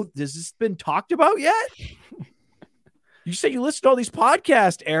anyone know? Has this been talked about yet? You said you listen to all these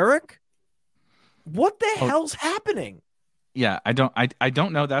podcasts, Eric. What the hell's happening? Yeah, I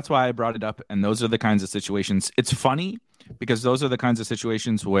don't know. That's why I brought it up. And those are the kinds of situations. It's funny because those are the kinds of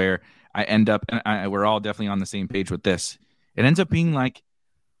situations where I end up, and we're all definitely on the same page with this. It ends up being like,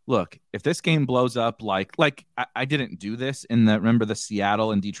 look, if this game blows up, like I didn't do this remember the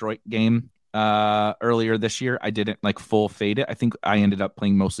Seattle and Detroit game earlier this year. I didn't like full fade it. I think I ended up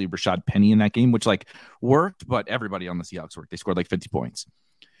playing mostly Rashad Penny in that game, which like worked, but everybody on the Seahawks worked. They scored like 50 points.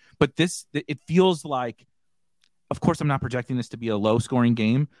 But it feels like, of course, I'm not projecting this to be a low scoring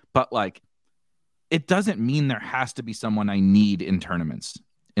game, but like it doesn't mean there has to be someone I need in tournaments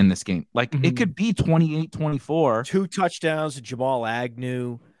in this game. Like it could be 28-24. 2 touchdowns to Jamal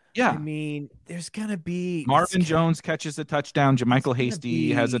Agnew. Yeah. I mean, there's going to be Marvin Jones catches a touchdown. Jermichael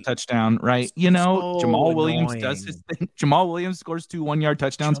Hasty has a touchdown, right? So Jamal Williams annoying. does his thing. Jamal Williams scores 2 1-yard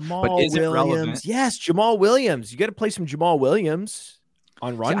touchdowns, but is it relevant? Yes, Jamal Williams. You got to play some Jamal Williams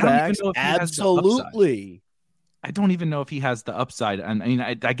on run backs. Absolutely. I don't even know if he has the upside. And I mean,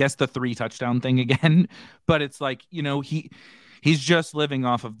 I guess the 3 touchdown thing again, but it's like, he's just living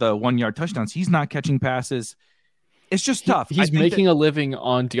off of the 1-yard touchdowns. He's not catching passes. It's just tough. He's making a living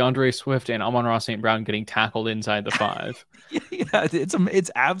on DeAndre Swift and Amon-Ra St. Brown getting tackled inside the 5. Yeah,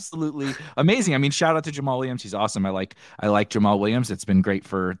 it's absolutely amazing. I mean, shout out to Jamal Williams. He's awesome. I like Jamal Williams. It's been great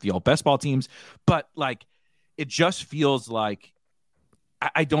for the old best ball teams. But like, it just feels like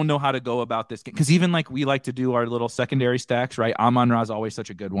I don't know how to go about this game, because even like we like to do our little secondary stacks, right? Amon-Ra is always such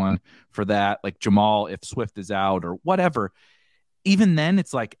a good one for that. Like Jamal, if Swift is out or whatever. Even then,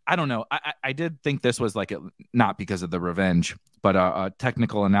 it's like, I don't know. I did think this was like, not because of the revenge, but a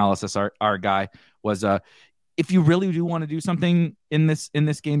technical analysis. Our guy was, if you really do want to do something in this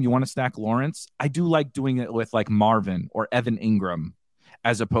game, you want to stack Lawrence. I do like doing it with like Marvin or Evan Ingram,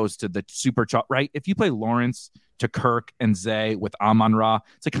 as opposed to the super chop, right? If you play Lawrence to Kirk and Zay with Amon-Ra,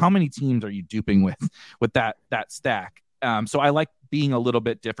 it's like, how many teams are you duping with that stack? So I like being a little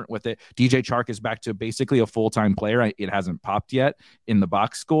bit different with it. DJ Chark is back to basically a full-time player. It hasn't popped yet in the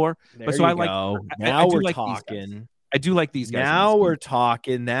box score. But so I like, now we're talking. I do like these guys. Now we're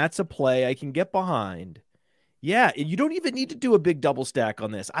talking. That's a play I can get behind. Yeah, you don't even need to do a big double stack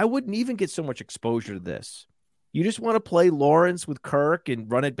on this. I wouldn't even get so much exposure to this. You just want to play Lawrence with Kirk and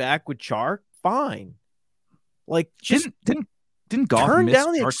run it back with Chark? Fine. Like, just didn't Goff turn miss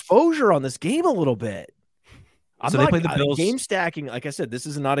down the exposure on this game a little bit. So they play the Bills. Game stacking, like I said, this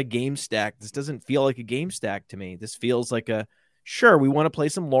is not a game stack. This doesn't feel like a game stack to me. This feels like sure, we want to play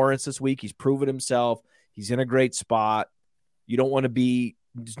some Lawrence this week. He's proven himself. He's in a great spot. You don't want to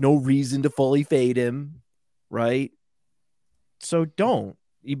there's no reason to fully fade him, right? So don't.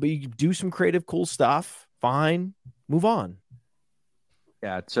 You do some creative, cool stuff. Fine. Move on.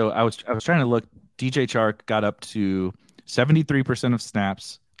 Yeah, so I was trying to look. DJ Chark got up to 73% of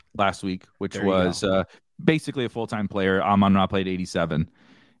snaps last week, which was basically a full-time player. Amon-Ra played 87.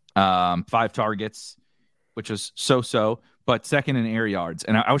 5 targets, which was so, but second in air yards.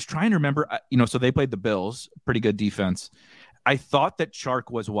 And I was trying to remember, so they played the Bills, pretty good defense. I thought that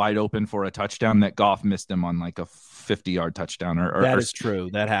Chark was wide open for a touchdown, that Goff missed him on like a 50-yard touchdown. That is true.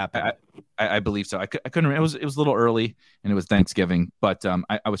 That happened. I believe so. I couldn't remember. It was a little early and it was Thanksgiving, but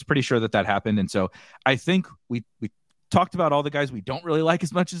I was pretty sure that happened. And so I think we talked about all the guys we don't really like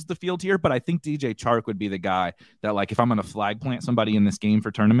as much as the field here, but I think DJ Chark would be the guy that, like, if I'm going to flag plant somebody in this game for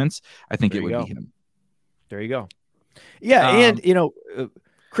tournaments, I think it would be him. There you go. Yeah. And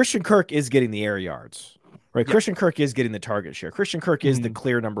Christian Kirk is getting the air yards, right? Yeah. Christian Kirk is getting the target share. Christian Kirk is the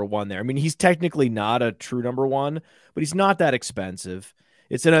clear number 1 there. I mean, he's technically not a true number 1, but he's not that expensive.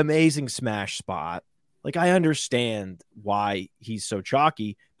 It's an amazing smash spot. Like, I understand why he's so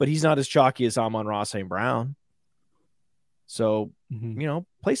chalky, but he's not as chalky as Amon-Ra St. Brown. So,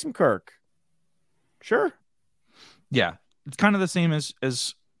 play some Kirk. Sure. Yeah. It's kind of the same as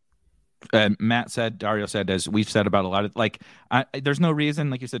Matt said, Dario said, as we've said about a lot of, like, there's no reason,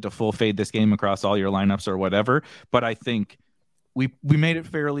 like you said, to full fade this game across all your lineups or whatever. But I think we made it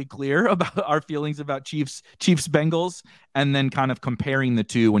fairly clear about our feelings about Chiefs Bengals, and then kind of comparing the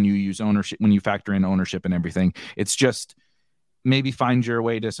two when you use ownership, when you factor in ownership and everything. It's just, maybe find your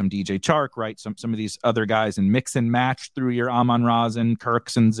way to some DJ Chark, right? Some of these other guys, and mix and match through your Amon-Ra's and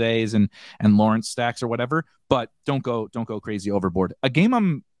Kirks and Zays and Lawrence stacks or whatever, but don't go crazy overboard. A game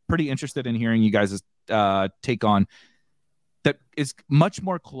I'm pretty interested in hearing you guys' take on that is much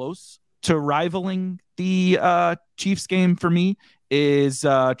more close to rivaling the Chiefs game for me is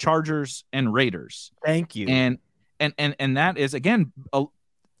Chargers and Raiders. Thank you. And that is, again,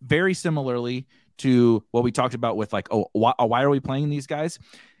 very similarly to what we talked about with, like, why are we playing these guys?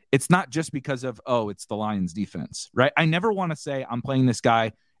 It's not just because of, it's the Lions defense, right? I never want to say I'm playing this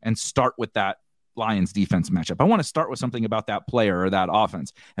guy and start with that Lions defense matchup. I want to start with something about that player or that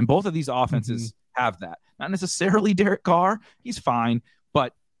offense. And both of these offenses have that. Not necessarily Derek Carr. He's fine.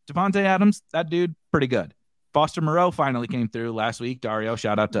 But Davante Adams, that dude, pretty good. Foster Moreau finally came through last week. Dario,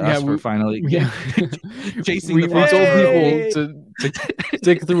 shout out to us for finally chasing we the told Foster. people to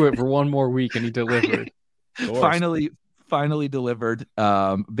stick through it for one more week, and he delivered. Finally delivered.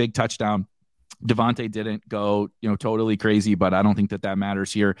 Big touchdown. Davante didn't go, totally crazy, but I don't think that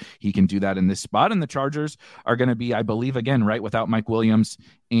matters here. He can do that in this spot. And the Chargers are going to be, I believe, again, right, without Mike Williams.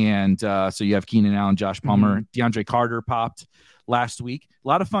 And so you have Keenan Allen, Josh Palmer, DeAndre Carter popped last week. A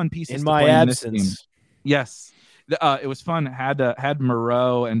lot of fun pieces in to my play absence. In this game. Yes. It was fun. Had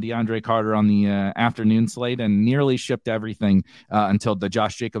Moreau and DeAndre Carter on the afternoon slate and nearly shipped everything until the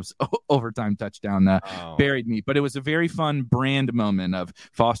Josh Jacobs overtime touchdown buried me. But it was a very fun brand moment of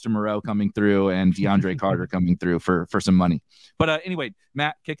Foster Moreau coming through and DeAndre Carter coming through for some money. But anyway,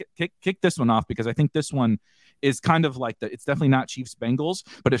 Matt, kick this one off because I think this one is kind of like it's definitely not Chiefs Bengals,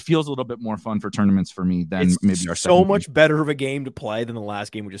 but it feels a little bit more fun for tournaments for me than maybe our so much better of a game to play than the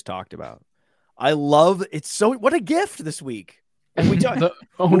last game we just talked about. I love it. What a gift this week. And we talk, the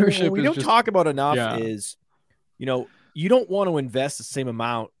ownership we don't talk about enough is, you don't want to invest the same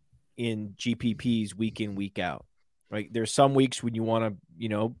amount in GPPs week in, week out, right? There's some weeks when you want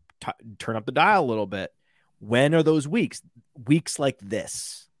to, turn up the dial a little bit. When are those weeks? Weeks like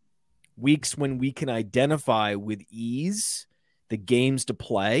this, weeks when we can identify with ease the games to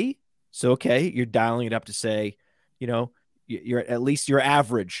play. So, okay, you're dialing it up to say, you're at least your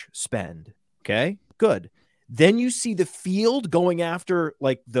average spend. Okay, good. Then you see the field going after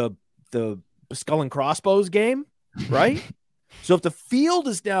like the skull and crossbones game, right? So if the field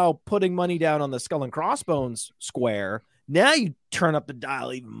is now putting money down on the skull and crossbones square, now you turn up the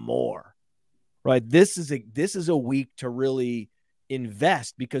dial even more, right? This is a week to really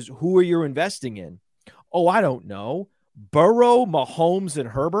invest because who are you investing in? Oh, I don't know. Burrow, Mahomes, and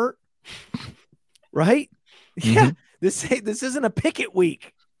Herbert, right? Mm-hmm. Yeah, this isn't a Pickett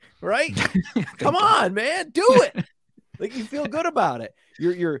week. Right? Come on, man. Do it. Like you feel good about it.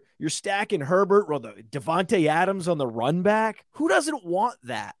 You're stacking Herbert or the Davante Adams on the run back. Who doesn't want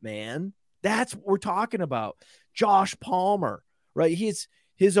that, man? That's what we're talking about. Josh Palmer, right? His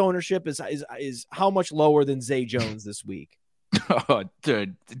ownership is how much lower than Zay Jones this week? Oh,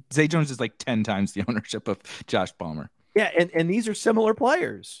 dude. Zay Jones is like 10 times the ownership of Josh Palmer. Yeah, and these are similar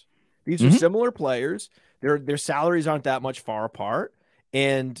players. These are similar players. Their salaries aren't that much far apart.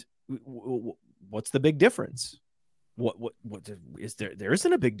 And what's the big difference? What is there? There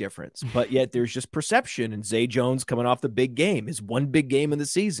isn't a big difference, but yet there's just perception. And Zay Jones coming off the big game, his one big game in the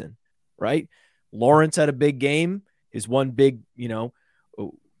season, right? Lawrence had a big game, his one big,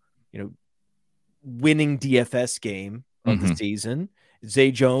 winning DFS game of the season.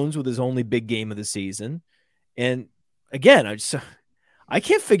 Zay Jones with his only big game of the season, and again, I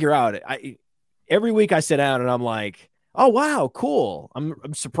can't figure out it. Every week I sit down and I'm like, oh, wow, cool.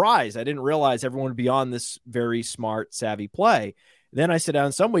 I'm surprised. I didn't realize everyone would be on this very smart, savvy play. Then I sit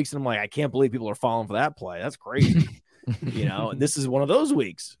down some weeks and I'm like, I can't believe people are falling for that play. That's crazy. And this is one of those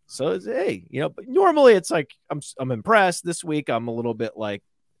weeks. So it's, hey, but normally it's like, I'm impressed. This week I'm a little bit like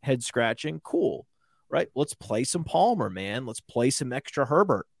head scratching. Cool. Right. Let's play some Palmer, man. Let's play some extra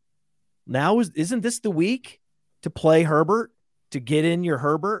Herbert. Now isn't this the week to play Herbert, to get in your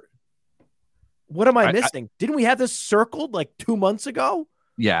Herbert? What am I missing? Didn't we have this circled like 2 months ago?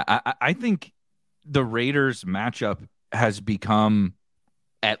 Yeah, I think the Raiders matchup has become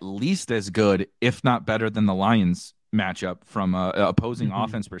at least as good, if not better than the Lions matchup from a opposing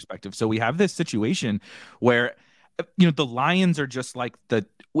offense perspective. So we have this situation where, the Lions are just like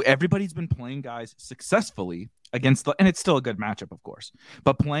everybody's been playing guys successfully against and it's still a good matchup, of course,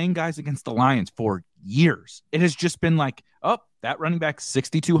 but playing guys against the Lions for years, it has just been like, oh, that running back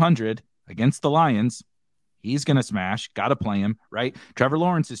 6,200 against the Lions, he's going to smash. Got to play him, right? Trevor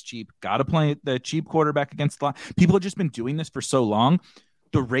Lawrence is cheap. Got to play the cheap quarterback against the Lions. People have just been doing this for so long.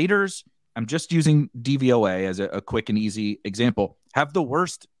 The Raiders, I'm just using DVOA as a quick and easy example, have the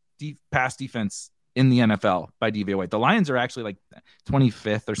worst pass defense in the NFL by DVOA. The Lions are actually like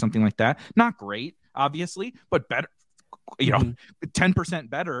 25th or something like that. Not great, obviously, but better, 10%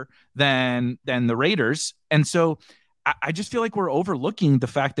 better than the Raiders. And so I just feel like we're overlooking the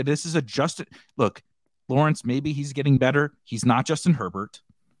fact that this is look, Lawrence, maybe he's getting better. He's not Justin Herbert.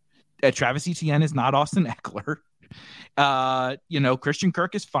 Travis Etienne is not Austin Eckler. Christian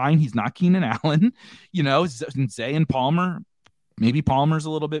Kirk is fine. He's not Keenan Allen. Zay and Palmer, maybe Palmer's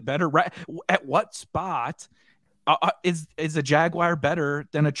a little bit better. Right? At what spot is a Jaguar better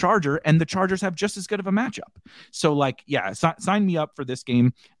than a Charger? And the Chargers have just as good of a matchup. So like, yeah, sign me up for this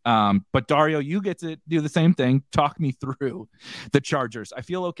game. But Dario, you get to do the same thing. Talk me through the Chargers. I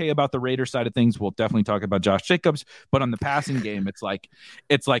feel okay about the Raiders side of things. We'll definitely talk about Josh Jacobs, but on the passing game, it's like,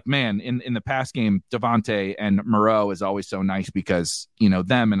 man, in the pass game, Devontae and Moreau is always so nice because,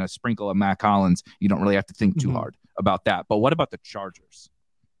 them and a sprinkle of Matt Collins, you don't really have to think too hard about that. But what about the Chargers?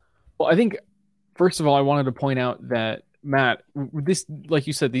 Well, I think, first of all, I wanted to point out that Matt, this, like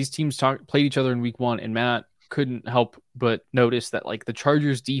you said, these teams played each other in week 1, and Matt couldn't help but notice that like the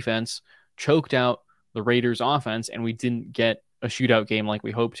Chargers defense choked out the Raiders offense, and we didn't get a shootout game like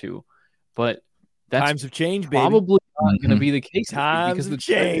we hoped to. But that's times have changed, baby. Probably not going to be the case because the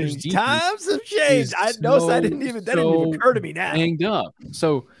changed. Times have changed. I know that didn't even occur to me now. Hanged up.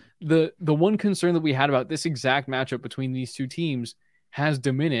 So the one concern that we had about this exact matchup between these two teams has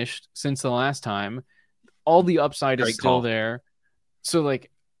diminished since the last time. All the upside is still there. So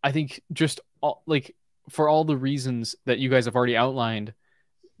like, I think just for all the reasons that you guys have already outlined,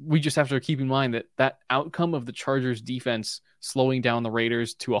 we just have to keep in mind that outcome of the Chargers defense slowing down the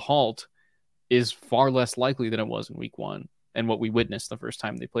Raiders to a halt is far less likely than it was in week 1 and what we witnessed the first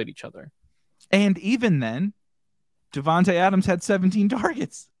time they played each other. And even then, Davante Adams had 17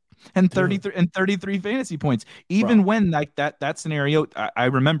 targets and 33 fantasy points. Even when like that scenario, I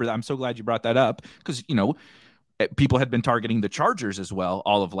remember that. I'm so glad you brought that up because, people had been targeting the Chargers as well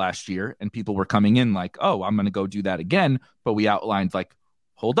all of last year, and people were coming in like, oh, I'm going to go do that again. But we outlined like,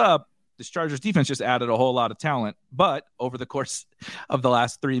 hold up, this Chargers defense just added a whole lot of talent. But over the course of the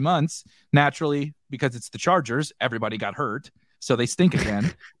last 3 months, naturally, because it's the Chargers, everybody got hurt. So they stink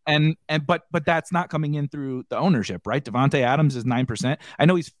again. But that's not coming in through the ownership, right? Davante Adams is 9%. I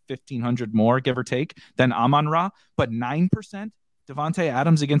know he's 1,500 more, give or take, than Amon-Ra, but 9% Davante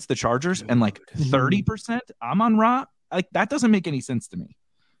Adams against the Chargers and like 30% Amon-Ra. Like that doesn't make any sense to me.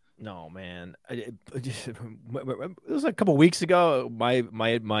 No, man. It was a couple weeks ago. My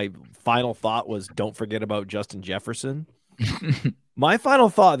final thought was don't forget about Justin Jefferson. My final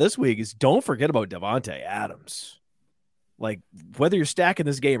thought this week is don't forget about Davante Adams. Like, whether you're stacking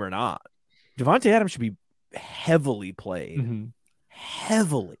this game or not, Davante Adams should be heavily played.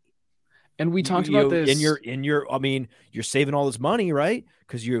 Heavily. And we talked about this I mean, you're saving all this money, right?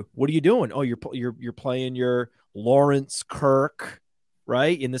 Because what are you doing? Oh, you're playing your Lawrence Kirk,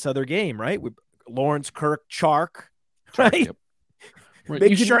 right? In this other game, right? With Lawrence Kirk Chark, right?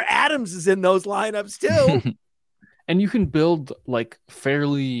 Make sure Adams is in those lineups too. And you can build like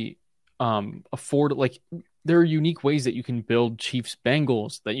fairly there are unique ways that you can build Chiefs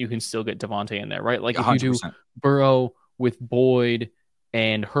Bengals that you can still get Davante in there, right? Like 100%. If you do Burrow with Boyd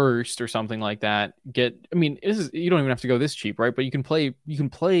and Hurst or something like that, you don't even have to go this cheap, right? But you can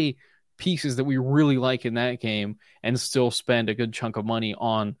play pieces that we really like in that game and still spend a good chunk of money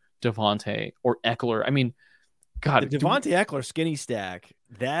on Davante or Eckler. I mean, God, the Davante Eckler skinny stack,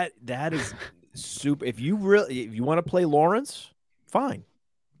 that is super. If you want to play Lawrence, fine.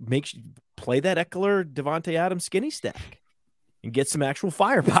 Play that Eckler Davante Adams skinny stack and get some actual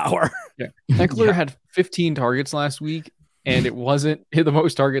firepower. Yeah. Eckler had 15 targets last week, and it wasn't the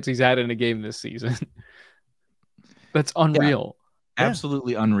most targets he's had in a game this season. That's unreal. Yeah.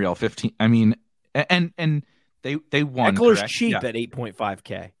 Absolutely unreal. 15. I mean, and they won. Eckler's correct? cheap at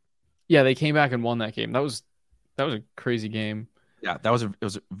 8.5K. Yeah, they came back and won that game. That was a crazy game. Yeah, it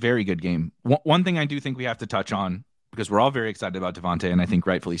was a very good game. One thing I do think we have to touch on, because we're all very excited about Davante, and I think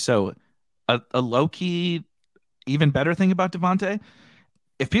rightfully so. A low-key, even better thing about Davante,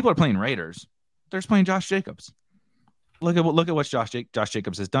 if people are playing Raiders, they're just playing Josh Jacobs. Look at what Josh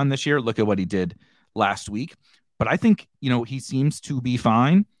Jacobs has done this year. Look at what he did last week. But I think, he seems to be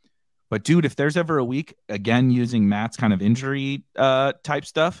fine. But, dude, if there's ever a week, again, using Matt's kind of injury type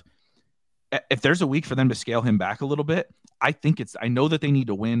stuff, if there's a week for them to scale him back a little bit, I know that they need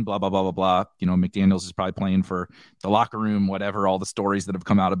to win, blah, blah, blah, blah, blah. McDaniels is probably playing for the locker room, whatever, all the stories that have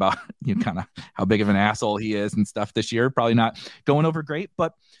come out about, kind of how big of an asshole he is and stuff this year. Probably not going over great.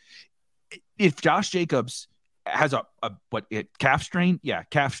 But if Josh Jacobs has a calf strain? Yeah,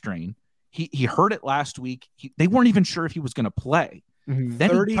 calf strain. He heard it last week. They weren't even sure if he was going to play. Mm-hmm. Then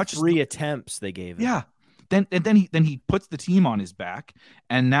 33 attempts they gave him. Yeah. Then he puts the team on his back,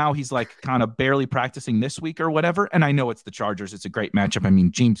 and now he's like kind of barely practicing this week or whatever. And I know it's the Chargers. It's a great matchup. I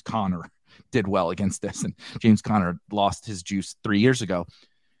mean, James Conner did well against this, and James Conner lost his juice 3 years ago.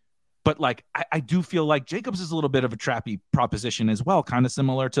 But like, I do feel like Jacobs is a little bit of a trappy proposition as well, kind of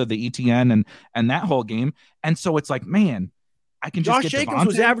similar to the ETN and that whole game. And so it's like, man, I can just Josh get Jacobs Devontae.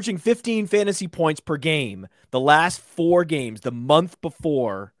 was averaging 15 fantasy points per game the last 4 games, the month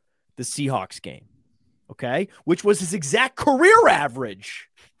before the Seahawks game. okay, which was his exact career average.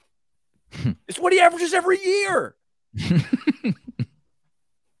 It's what he averages every year.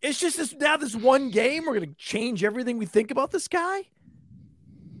 It's just this one game. We're going to change everything we think about this guy.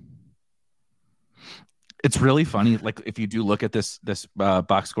 It's really funny. Like if you do look at this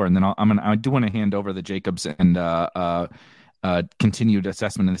box score, and then I do want to hand over the Jacobs and continued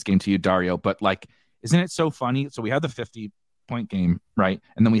assessment in this game to you, Dario. But like, isn't it so funny? So we had the 50-point game, right?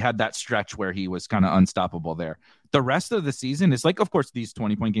 And then we had that stretch where he was kind of unstoppable there. The rest of the season is like, of course, these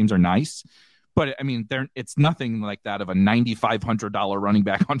 20-point games are nice, but I mean, it's nothing like that of a $9,500 running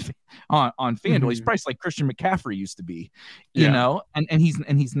back on FanDuel. Mm-hmm. He's priced like Christian McCaffrey used to be, you know, and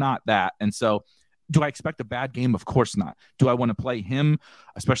he's not that. And so, do I expect a bad game? Of course not. Do I want to play him,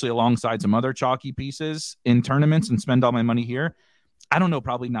 especially alongside some other chalky pieces in tournaments and spend all my money here? I don't know,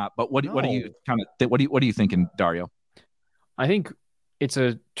 probably not. But what are you what are you thinking, Dario? I think it's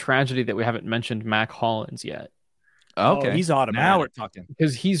a tragedy that we haven't mentioned Mac Hollins yet. Okay, he's automatic. Now we're talking,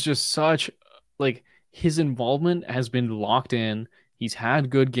 because he's just such like his involvement has been locked in. He's had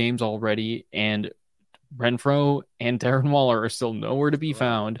good games already, and Renfrow and Darren Waller are still nowhere to be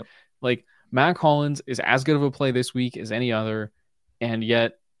found. Yep. Like Mac Hollins is as good of a play this week as any other, and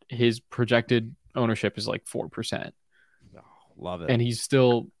yet his projected ownership is like 4%. Love it. And he's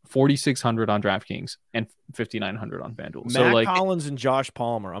still 4,600 on DraftKings and 5,900 on FanDuel. Mac so like Hollins and Josh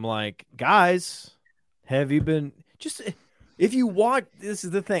Palmer. I'm like, guys, have you been just if you watch? This is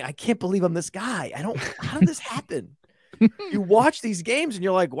the thing. I can't believe I'm this guy. How did this happen? You watch these games and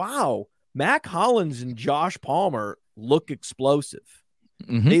you're like, wow, Mac Hollins and Josh Palmer look explosive.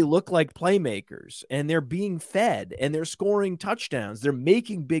 Mm-hmm. They look like playmakers, and they're being fed, and they're scoring touchdowns. They're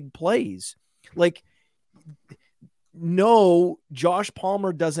making big plays. Like, no, Josh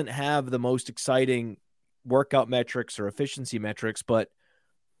Palmer doesn't have the most exciting workout metrics or efficiency metrics, but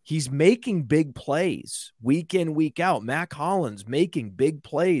he's making big plays week in, week out. Mac Hollins making big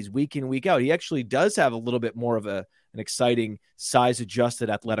plays week in, week out. He actually does have a little bit more of an exciting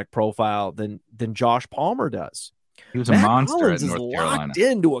size-adjusted athletic profile than Josh Palmer does. He was a monster Hollins at North Carolina. Locked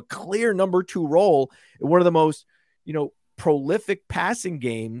into a clear number 2 role in one of the most, prolific passing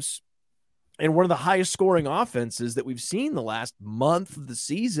games and one of the highest scoring offenses that we've seen the last month of the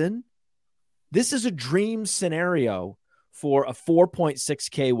season. This is a dream scenario for a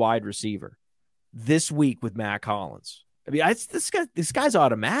 4.6K wide receiver this week with Mac Hollins. I mean, this guy's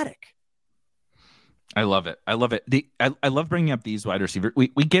automatic. I love it. I love it. I love bringing up these wide receivers. We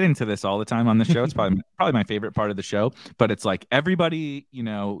get into this all the time on the show. It's probably my favorite part of the show. But it's like everybody,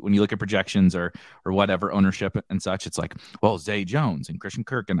 when you look at projections or whatever, ownership and such, it's like, well, Zay Jones and Christian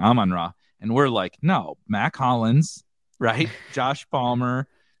Kirk and Amon-Ra. And we're like, no, Mac Hollins, right? Josh Palmer.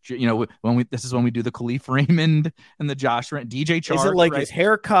 This is when we do the Khalif Raymond and the DJ Chark. Is it like his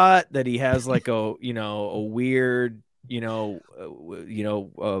haircut that he has like a weird,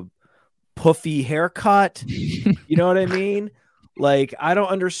 puffy haircut? You know what I mean? Like, I don't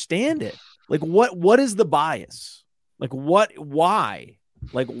understand it. Like, what is the bias? Like, why?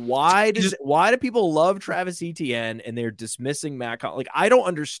 Like, why do people love Travis Etienne and they're dismissing Mac? Like, I don't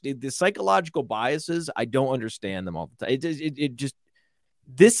understand the psychological biases. I don't understand them all the time. It just,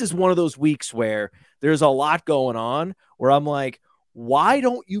 this is one of those weeks where there's a lot going on where I'm like, why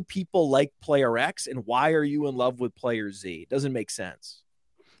don't you people like player X and why are you in love with player Z? It doesn't make sense.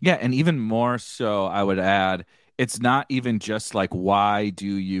 Yeah, and even more so, I would add, it's not even just like, why do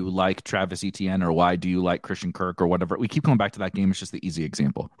you like Travis Etienne or why do you like Christian Kirk or whatever? We keep going back to that game. It's just the easy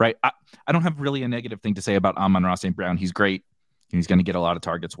example, right? I don't have really a negative thing to say about Amon-Ra St. Brown. He's great. He's going to get a lot of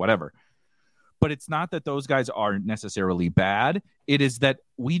targets, whatever. But it's not that those guys are necessarily bad. It is that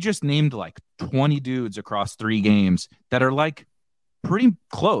we just named like 20 dudes across 3 games that are like pretty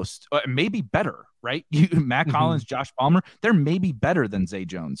close, maybe better, right? Mac Hollins, Josh Palmer, they're maybe better than Zay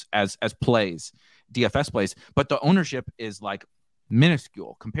Jones as plays, DFS plays, but the ownership is like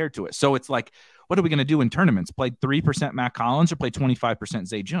minuscule compared to it. So it's like, what are we going to do in tournaments? Play 3% Mac Hollins or play 25%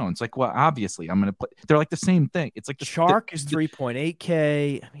 Zay Jones? Like, well, obviously I'm going to play. They're like the same thing. It's like the Chark is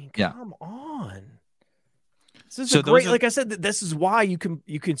 3.8K. I mean, come on. This is great. Like I said, this is why you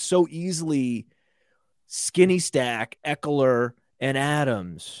can so easily skinny stack Eckler and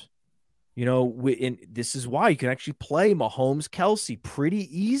Adams. This is why you can actually play Mahomes, Kelsey pretty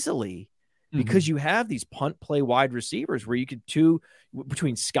easily because you have these punt play wide receivers where you could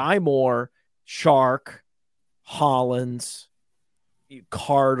between Sky Moore, Chark, Hollins,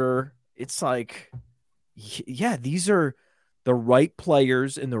 Carter. It's like, yeah, these are the right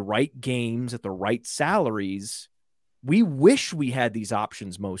players in the right games at the right salaries. We wish we had these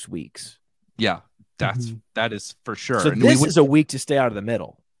options most weeks. Yeah, that is for sure. So this is a week to stay out of the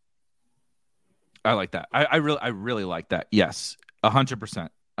middle. I like that. I really like that. Yes, 100%.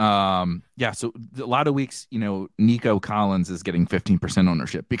 Yeah. So a lot of weeks, Nico Collins is getting 15%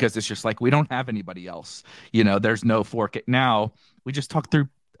 ownership because it's just like we don't have anybody else. There's no 4K. Now we just talked through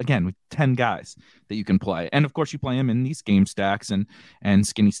again with 10 guys that you can play, and of course you play them in these game stacks and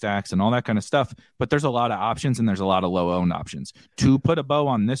skinny stacks and all that kind of stuff. But there's a lot of options and there's a lot of low owned options. To put a bow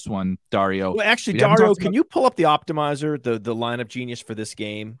on this one, Dario. Well, actually, Dario, can you pull up the optimizer, the lineup genius for this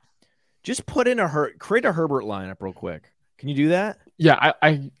game? Just put in create a Herbert lineup real quick. Can you do that? Yeah,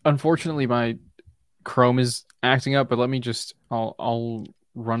 I unfortunately my Chrome is acting up, but let me just I'll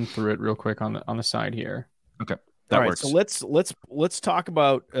run through it real quick on the side here. Okay, that works. So let's talk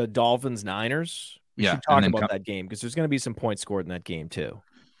about Dolphins Niners. We should talk about that game because there's going to be some points scored in that game too.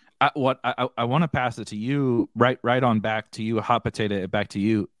 I want to pass it to you right on back to you, hot potato back to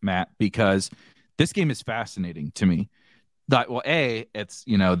you, Matt, because this game is fascinating to me. It's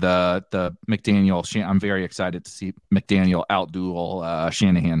the McDaniel. I'm very excited to see McDaniel outduel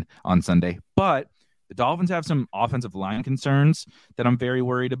Shanahan on Sunday. But the Dolphins have some offensive line concerns that I'm very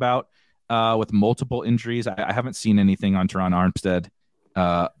worried about with multiple injuries. I haven't seen anything on Teron Armstead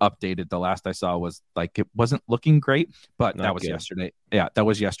updated. The last I saw was like it wasn't looking great, but that was yesterday. Yeah, that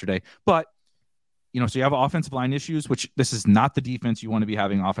was yesterday. But so you have offensive line issues, which this is not the defense you want to be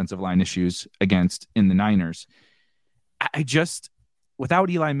having offensive line issues against in the Niners. I just,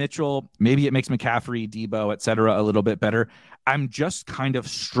 without Eli Mitchell, maybe it makes McCaffrey, Debo, et cetera, a little bit better. I'm just kind of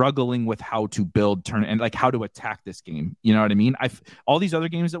struggling with how to build and like how to attack this game. You know what I mean? All these other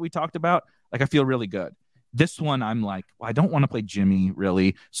games that we talked about, like I feel really good. This one, I'm like, well, I don't want to play Jimmy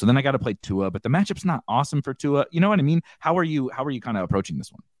really. So then I got to play Tua, but the matchup's not awesome for Tua. You know what I mean? How are you kind of approaching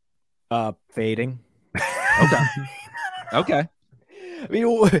this one? Fading. Okay. Okay. I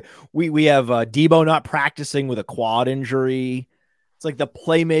mean, we have Debo not practicing with a quad injury. It's like the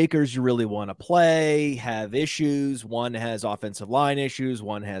playmakers you really want to play have issues. One has offensive line issues.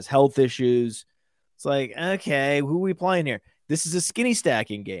 One has health issues. It's like, okay, who are we playing here? This is a skinny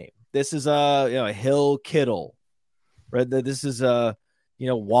stacking game. This is a Hill Kittle, right? This is a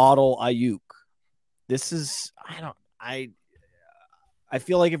Waddle Ayuk. This is I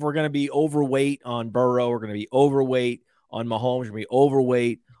feel like if we're going to be overweight on Burrow, we're going to be overweight on Mahomes, we're going to be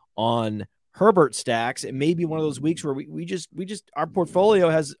overweight on Herbert stacks. It may be one of those weeks where we just our portfolio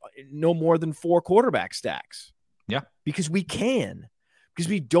has no more than 4 quarterback stacks. Yeah, because we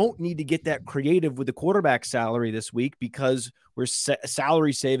don't need to get that creative with the quarterback salary this week because we're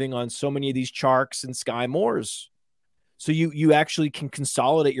salary saving on so many of these Charks and Sky Moores. So you actually can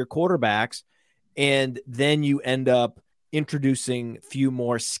consolidate your quarterbacks, and then you end up introducing a few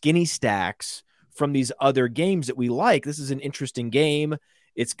more skinny stacks from these other games that we like. This is an interesting game.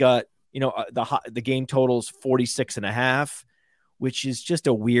 It's got, the game total's 46.5, which is just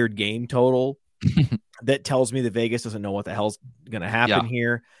a weird game total that tells me that Vegas doesn't know what the hell's going to happen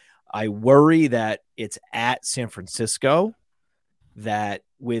here. I worry that it's at San Francisco, that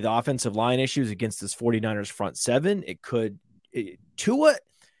with offensive line issues against this 49ers front seven, Tua,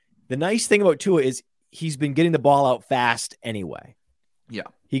 the nice thing about Tua is he's been getting the ball out fast anyway. Yeah.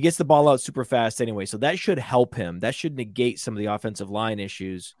 He gets the ball out super fast anyway. So that should help him. That should negate some of the offensive line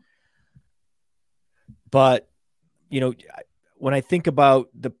issues. But, when I think about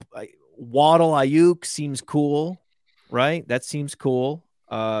the Waddle Ayuk seems cool, right? That seems cool.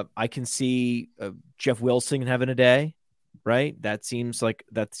 I can see Jeff Wilson having a day, right? That seems like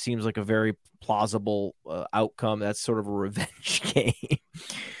a very plausible outcome. That's sort of a revenge game.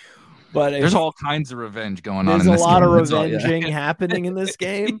 But there's all kinds of revenge going on. There's in this a lot game. of revenging happening in this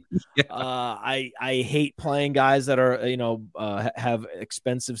game. Yeah. I hate playing guys that are have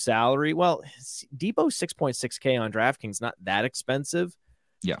expensive salary. Well, Debo 6.6K on DraftKings, not that expensive.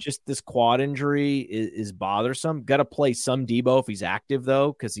 Yeah, just this quad injury is bothersome. Got to play some Debo if he's active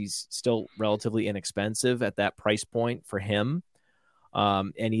though, because he's still relatively inexpensive at that price point for him.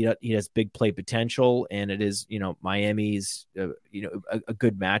 And he has big play potential, and it is, Miami's, a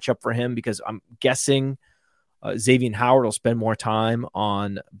good matchup for him because I'm guessing Xavier Howard will spend more time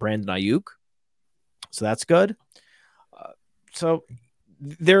on Brandon Ayuk. So that's good.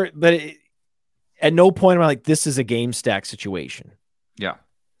 At no point am I like, this is a game stack situation. Yeah.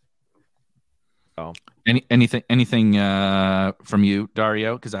 Oh, anything from you,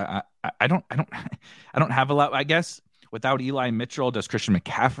 Dario? Cause I don't have a lot, I guess. Without Eli Mitchell, does Christian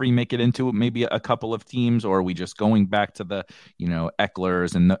McCaffrey make it into maybe a couple of teams, or are we just going back to the,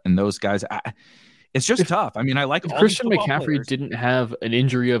 Ecklers and those guys? It's just tough. I mean, I like if Christian McCaffrey didn't have an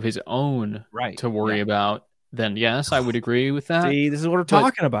injury of his own to worry about, then yes, I would agree with that. See, this is what we're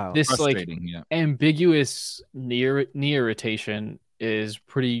talking about. This ambiguous knee irritation is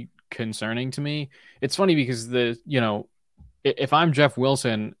pretty concerning to me. It's funny because if I'm Jeff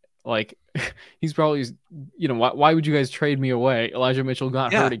Wilson, like he's probably, why would you guys trade me away? Elijah Mitchell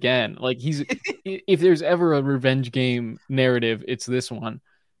got hurt again. Like if there's ever a revenge game narrative, it's this one.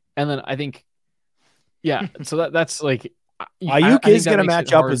 And then I think, so that's like, Ayuk is going to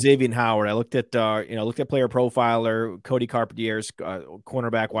match up with Xavier Howard. I looked at Player Profiler, Cody Carpentier's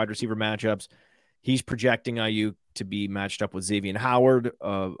cornerback wide receiver matchups. He's projecting Ayuk to be matched up with Xavier Howard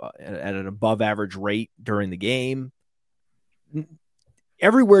at an above average rate during the game.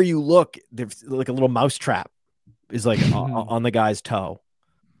 Everywhere you look, there's like a little mousetrap is like on the guy's toe.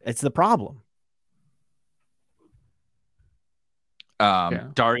 It's the problem.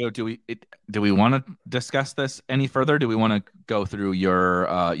 Dario, do we want to discuss this any further? Do we want to go through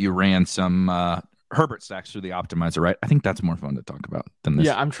you ran some Herbert stacks through the optimizer, right? I think that's more fun to talk about than this.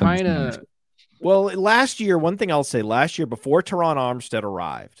 Yeah, I'm trying to. Well, last year, one thing I'll say, last year before Teron Armstead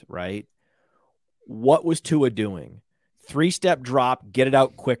arrived, right? What was Tua doing? 3-step drop, get it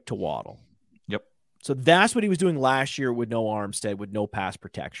out quick to Waddle. Yep. So that's what he was doing last year with no Armstead, with no pass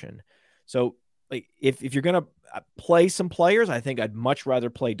protection. So like if you're going to play some players, I think I'd much rather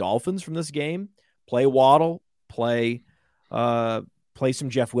play Dolphins from this game, play Waddle, play some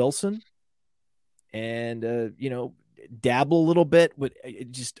Jeff Wilson, and dabble a little bit with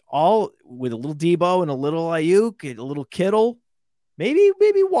with a little Debo and a little Ayuk and a little Kittle, maybe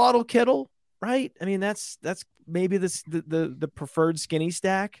Waddle Kittle, right? I mean that's maybe the preferred skinny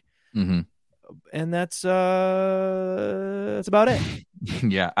stack, and that's about it.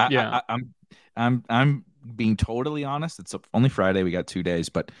 I'm being totally honest. It's only Friday. We got 2 days,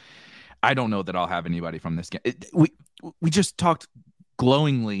 but I don't know that I'll have anybody from this game. We just talked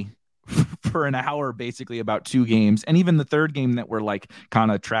glowingly for an hour basically about 2 games, and even the third game that were like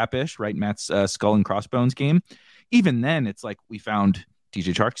kind of trappish, right? Matt's skull and crossbones game. Even then, it's like we found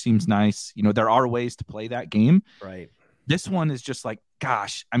DJ Chark seems nice. There are ways to play that game. Right. This one is just like,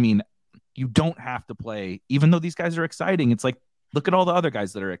 gosh, I mean, you don't have to play, even though these guys are exciting. It's like, look at all the other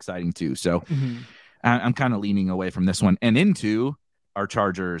guys that are exciting too. So I'm kind of leaning away from this one and into our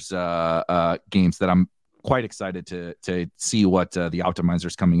Chargers games that I'm quite excited to see what the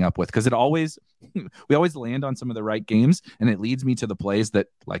optimizer's coming up with, because we always land on some of the right games, and it leads me to the plays that,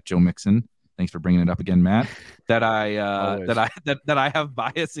 like Joe Mixon, thanks for bringing it up again, Matt, that I have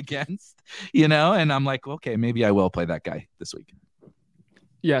bias against, and I'm like, okay, maybe I will play that guy this week.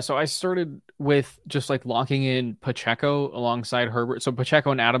 Yeah, so I started with just like locking in Pacheco alongside Herbert. So Pacheco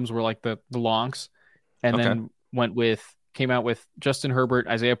and Adams were like the lonks, and then came out with Justin Herbert,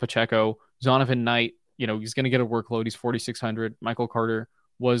 Isaiah Pacheco, Zonovan Knight. He's going to get a workload. He's 4,600. Michael Carter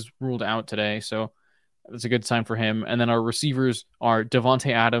was ruled out today, so that's a good sign for him. And then our receivers are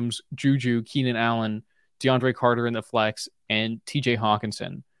Devontae Adams, Juju, Keenan Allen, DeAndre Carter in the flex, and TJ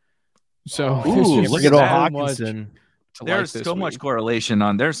Hawkinson. So look at Hawkinson. There's so much correlation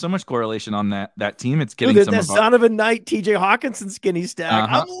on that team. It's getting that Zonovan Knight, TJ Hawkinson skinny stack.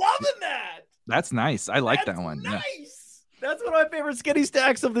 I'm loving that. That's nice. I like that one. Nice. Yeah. That's one of my favorite skinny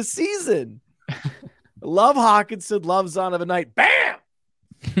stacks of the season. Love Hawkinson, love Zonovan Knight. Bam!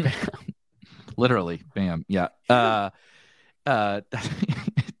 Literally, bam. Yeah.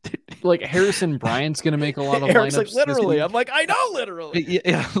 Like Harrison Bryant's gonna make a lot of Eric's lineups. Like literally. I'm like, I know literally.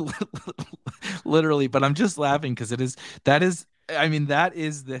 Yeah, literally. But I'm just laughing because that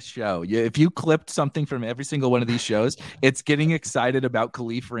is this show. If you clipped something from every single one of these shows, it's getting excited about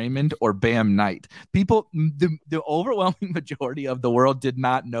Khalif Raymond or Bam Knight. People, the overwhelming majority of the world did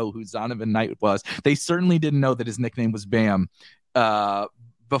not know who Zonovan Knight was. They certainly didn't know that his nickname was Bam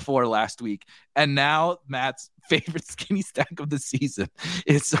before last week. And now Matt's favorite skinny stack of the season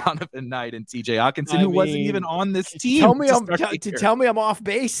is Zonovan Knight and TJ Hawkinson, who wasn't even on this team. Tell me I'm off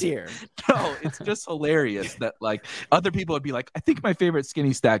base here. No, it's just hilarious that like other people would be like, I think my favorite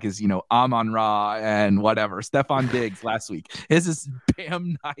skinny stack is, Amon-Ra and whatever, Stephon Diggs last week. His is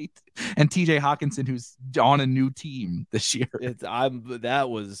Bam Knight and TJ Hawkinson, who's on a new team this year. That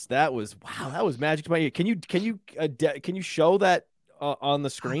was wow, that was magic to my ear. Can you show that on the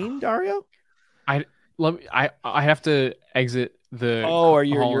screen, Dario? I have to exit the. Oh, are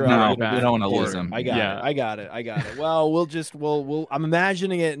you? We don't want to lose them. I got it. Well, we'll. I'm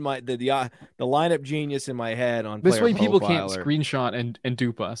imagining it in the lineup genius in my head on this way. People Profiler. Can't screenshot and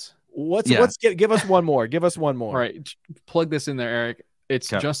dupe us. Give us one more. Give us one more. All right, plug this in there, Eric. It's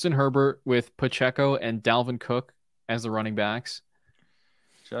Justin Herbert with Pacheco and Dalvin Cook as the running backs.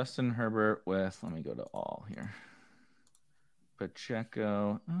 Justin Herbert with. Let me go to all here.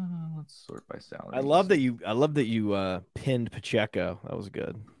 Pacheco. Let's sort by salary. I love that you pinned Pacheco. That was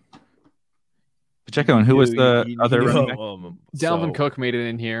good. Pacheco, and who was the other running back? Dalvin Cook made it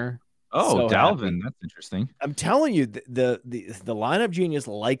in here. Oh, so Dalvin, happy. that's interesting. I'm telling you, the lineup genius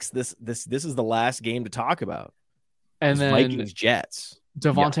likes this. This is the last game to talk about. And then Vikings Jets.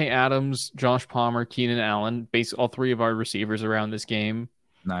 Devontae Adams, Josh Palmer, Keenan Allen, all three of our receivers around this game.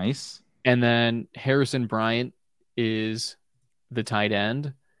 Nice. And then Harrison Bryant is the tight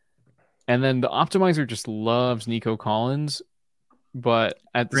end. And then the optimizer just loves Nico Collins, but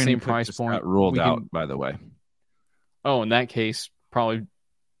at the Brandon same Cook price just point, got ruled out, by the way. Oh, in that case, probably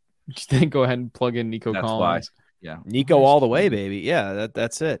then go ahead and plug in Nico That's Collins. why. Yeah, Nico all the way, baby. Yeah,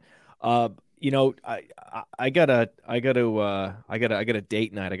 that's it. You know, I got a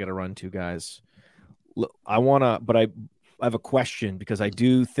date night I gotta run to, guys. I have a question, because I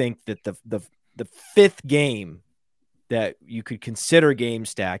do think that the fifth game that you could consider game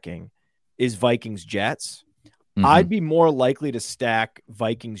stacking is Vikings Jets. Mm-hmm. I'd be more likely to stack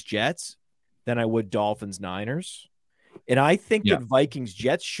Vikings Jets than I would Dolphins Niners. And I think that Vikings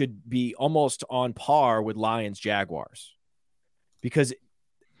Jets should be almost on par with Lions Jaguars, because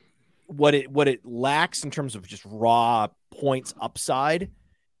what it lacks in terms of just raw points upside,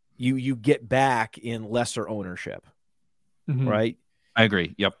 you get back in lesser ownership. Mm-hmm. Right? I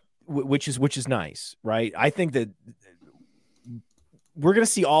agree. Yep. Which is nice, right? I think that we're going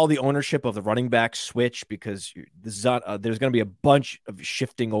to see all the ownership of the running back switch, because there's going to be a bunch of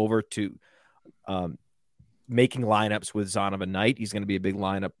shifting over to making lineups with Zonovan Knight. He's going to be a big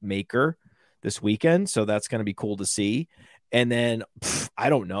lineup maker this weekend, so that's going to be cool to see. And then I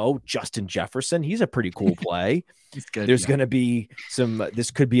don't know, Justin Jefferson, he's a pretty cool play. He's good. There's going to be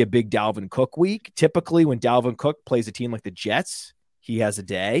this could be a big Dalvin Cook week. Typically when Dalvin Cook plays a team like the Jets, he has a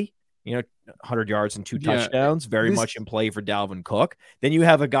day, 100 yards and 2 touchdowns, very much in play for Dalvin Cook. Then you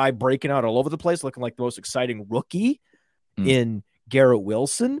have a guy breaking out all over the place, looking like the most exciting rookie in Garrett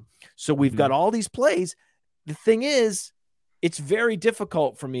Wilson. So we've got all these plays. The thing is, it's very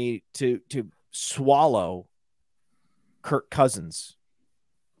difficult for me to swallow Kirk Cousins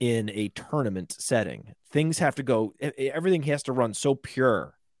in a tournament setting. Things have to go, everything has to run so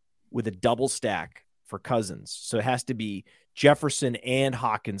pure with a double stack for Cousins. So it has to be Jefferson and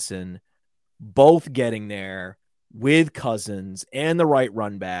Hawkinson both getting there with Cousins and the right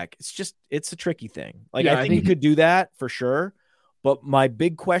run back. It's a tricky thing. I think you could do that for sure. But my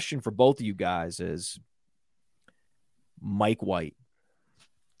big question for both of you guys is Mike White.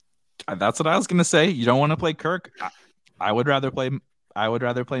 That's what I was going to say. You don't want to play Kirk. I would rather play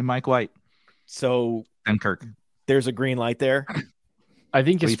Mike White. So and Kirk. There's a green light there. I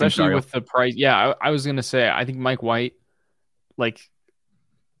think especially with the price. Yeah, I was going to say, I think Mike White,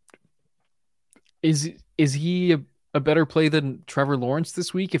 is he a better play than Trevor Lawrence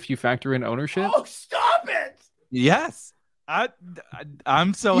this week if you factor in ownership? Oh, stop it. Yes.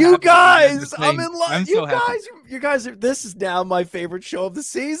 I'm so you happy guys, I'm in love. You guys, this is now my favorite show of the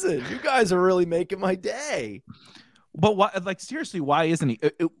season. You guys are really making my day. But why, seriously, why isn't he?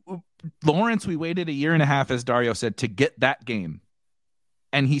 Lawrence, we waited a year and a half, as Dario said, to get that game.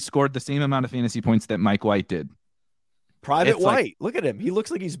 And he scored the same amount of fantasy points that Mike White did. Private White. Look at him. He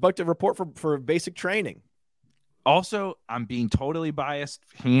looks like he's about to report for basic training. Also, I'm being totally biased,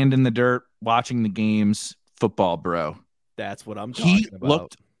 hand in the dirt, watching the games, football, bro. That's what I'm talking about. He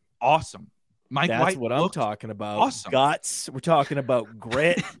looked awesome. That's what I'm talking about. Awesome. Guts. We're talking about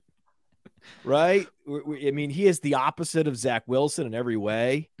grit. Right? I mean, he is the opposite of Zach Wilson in every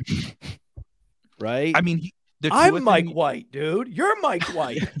way. Right? I mean, I'm Mike White, dude. You're Mike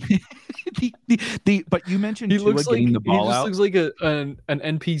White. But you mentioned he looks like the ball he just out. looks like an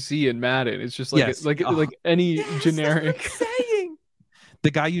NPC in Madden. It's just like any generic. Saying. The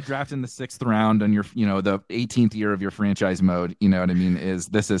guy you draft in the 6th round on your, the 18th year of your franchise mode, you know what I mean,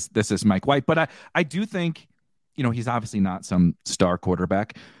 this is Mike White. But I do think, he's obviously not some star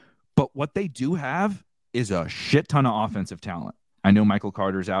quarterback, but what they do have is a shit ton of offensive talent. I know Michael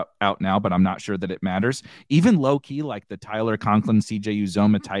Carter's out now, but I'm not sure that it matters. Even low key, like the Tyler Conklin, CJ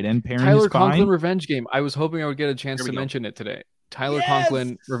Uzomah tight end pairing. Tyler is fine. Conklin revenge game. I was hoping I would get a chance to mention it today. Tyler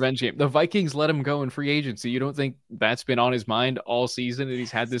Conklin revenge game. The Vikings let him go in free agency. You don't think that's been on his mind all season and he's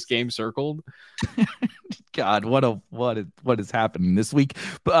had this game circled? God, what is happening this week?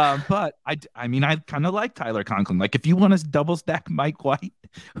 But I mean, I kind of like Tyler Conklin. Like, if you want to double stack Mike White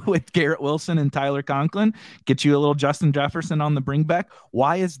with Garrett Wilson and Tyler Conklin, get you a little Justin Jefferson on the bring back.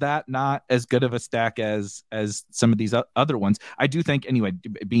 Why is that not as good of a stack as some of these other ones? I do think, anyway,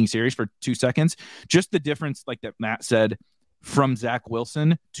 being serious for 2 seconds, just the difference, like that Matt said, from Zach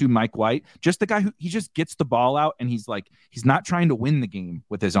Wilson to Mike White. Just the guy who he just gets the ball out and he's not trying to win the game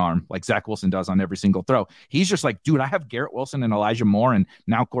with his arm like Zach Wilson does on every single throw. He's just like, dude, I have Garrett Wilson and Elijah Moore and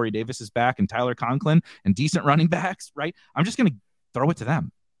now Corey Davis is back and Tyler Conklin and decent running backs, right? I'm just going to throw it to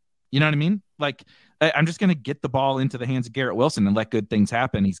them. You know what I mean? Like, I'm just going to get the ball into the hands of Garrett Wilson and let good things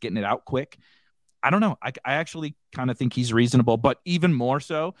happen. He's getting it out quick. I don't know. I actually kind of think he's reasonable, but even more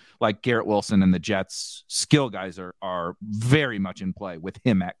so, like Garrett Wilson and the Jets skill guys are very much in play with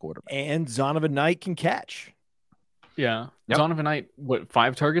him at quarterback. And Zonovan Knight can catch. Yeah. Yep. Zonovan Knight,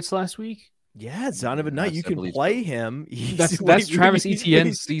 5 targets last week? Yeah, Zonovan Knight, you can play him. That's Travis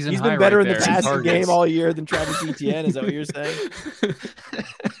Etienne's season high. He's been better right in the there. passing game all year than Travis Etienne. Is that what you're saying?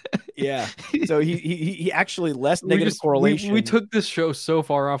 Yeah. So he actually less negative correlation. We took this show so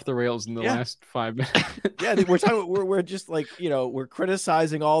far off the rails in the last 5 minutes. Yeah, we're just like, we're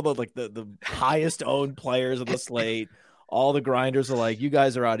criticizing all the highest owned players on the slate. All the grinders are like, you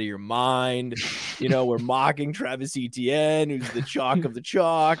guys are out of your mind. We're mocking Travis Etienne, who's the chalk of the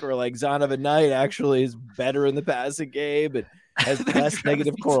chalk. Or like Zonovan Knight actually is better in the passing game and has less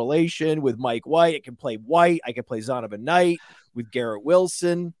negative correlation with Mike White. I can play White. I can play Zonovan Knight with Garrett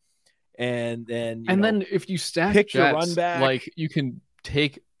Wilson. And then if you stack pick Jets, your run back, like you can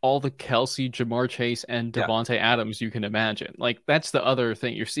take all the Kelsey, Jamar Chase, and Devontae Adams you can imagine. Like that's the other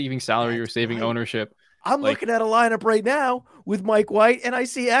thing. You're saving salary, you're saving ownership. I'm looking at a lineup right now with Mike White, and I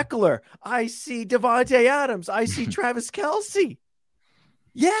see Eckler. I see Devontae Adams. I see Travis Kelce.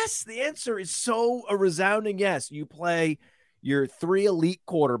 Yes, the answer is so a resounding yes. You play your 3 elite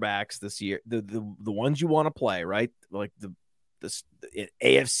quarterbacks this year, the ones you want to play, right? Like the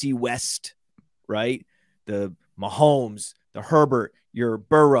AFC West, right? The Mahomes, the Herbert, your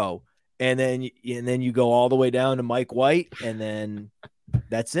Burrow, and then you go all the way down to Mike White, and then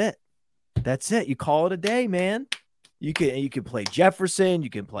that's it. That's it. You call it a day, man. You can play Jefferson. You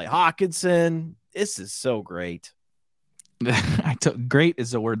can play Hawkinson. This is so great. Great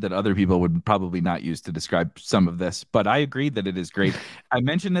is a word that other people would probably not use to describe some of this, but I agree that it is great. I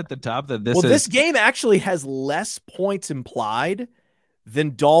mentioned at the top that this game actually has less points implied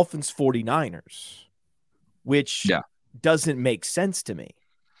than Dolphins 49ers, which doesn't make sense to me.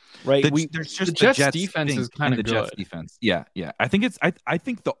 Right, there's just the Jets defense is kind of good. Jets defense, yeah. I think I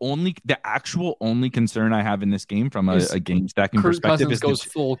think the actual only concern I have in this game from a game stacking perspective Cousins goes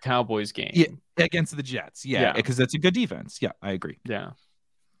full Cowboys game, against the Jets, because that's a good defense. Yeah, I agree. Yeah,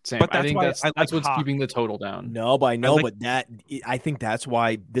 same. But I think that's what's keeping the total down. No, but I think that's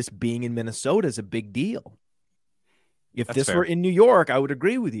why this being in Minnesota is a big deal. If this were in New York, I would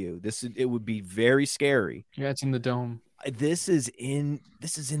agree with you. It would be very scary. Yeah, it's in the dome. This is in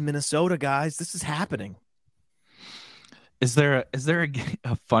Minnesota, guys. This is happening. Is there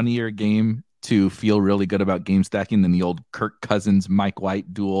a funnier game to feel really good about game stacking than the old Kirk Cousins Mike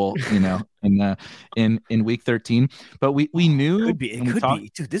White duel? In week 13. But we knew it could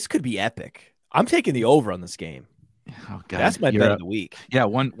be. Dude, this could be epic. I'm taking the over on this game. Oh God, that's my bet of the week. Yeah,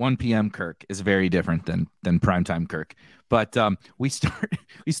 1 p.m. Kirk is very different than primetime Kirk. But we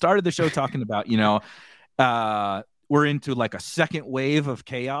started the show talking about we're into like a second wave of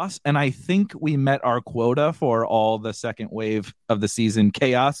chaos. And I think we met our quota for all the second wave of the season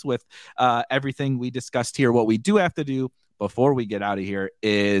chaos with everything we discussed here. What we do have to do before we get out of here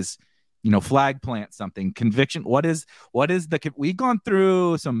is, flag plant something. Conviction. What is we've gone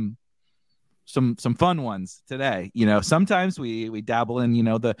through some fun ones today. Sometimes we dabble in,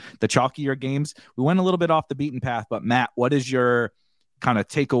 the chalkier games. We went a little bit off the beaten path, but Matt, what is your kind of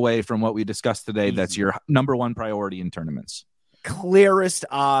takeaway from what we discussed today that's your number one priority in tournaments? Clearest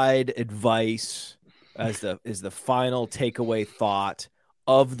eyed advice is the final takeaway thought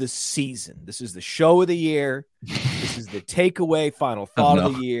of the season. This is the show of the year. This is the takeaway final thought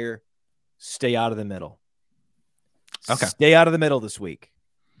of the year. Stay out of the middle. Okay. Stay out of the middle this week.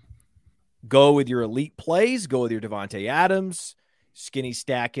 Go with your elite plays. Go with your Devontae Adams. Skinny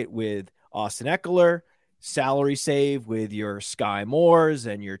stack it with Austin Eckler. Salary save with your Sky Moores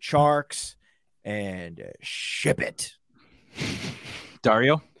and your Charks, and ship it.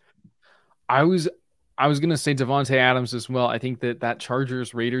 Dario? I was gonna say Devontae Adams as well. I think that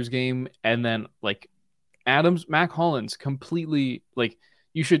Chargers Raiders game, and then like Adams, Mac Hollins, completely like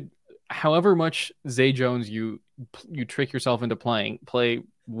you should. However much Zay Jones you trick yourself into play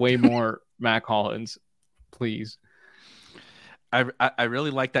way more Mac Hollins, please. I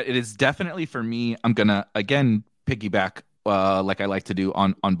really like that. It is definitely for me. I'm gonna again piggyback like I like to do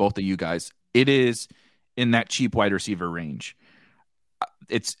on both of you guys. It is in that cheap wide receiver range.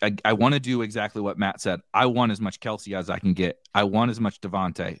 I want to do exactly what Matt said. I want as much Kelsey as I can get. I want as much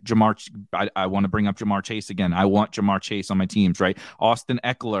Devontae. I want to bring up Jamar Chase again. I want Jamar Chase on my teams, right? Austin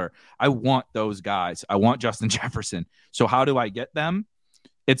Eckler. I want those guys. I want Justin Jefferson. So how do I get them?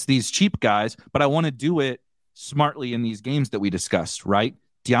 It's these cheap guys, but I want to do it smartly in these games that we discussed, right?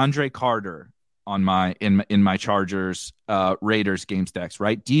 DeAndre Carter on my in my Chargers Raiders game stacks,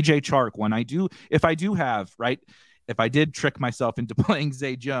 right? DJ Chark. If I do have, right, if I did trick myself into playing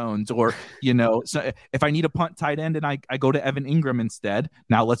Zay Jones, or, so if I need a punt tight end and I go to Evan Ingram instead,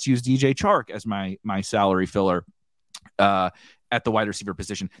 now let's use DJ Chark as my salary filler at the wide receiver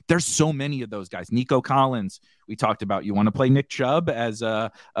position. There's so many of those guys. Nico Collins, we talked about. You want to play Nick Chubb, as a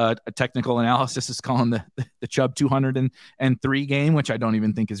technical analysis is calling the Chubb 203 game, which I don't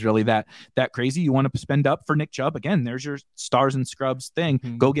even think is really that crazy. You want to spend up for Nick Chubb. Again, there's your stars and scrubs thing.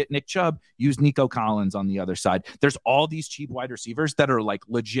 Mm-hmm. Go get Nick Chubb, use Nico Collins on the other side. There's all these cheap wide receivers that are like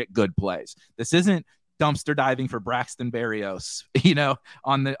legit good plays. This isn't dumpster diving for Braxton Berrios,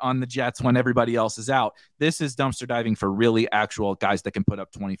 on the Jets when everybody else is out. This is dumpster diving for really actual guys that can put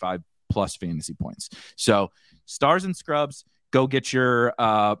up 25 plus fantasy points. So stars and scrubs, go get your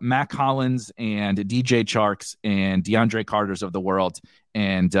Matt Collins and DJ Charks and DeAndre Carters of the world,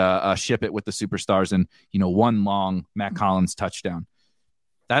 and ship it with the superstars and, one long Matt Collins touchdown.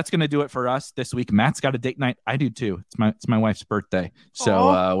 That's going to do it for us this week. Matt's got a date night. I do too. It's my wife's birthday.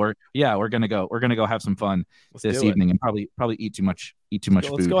 So we're going to go have some fun this evening and probably eat too much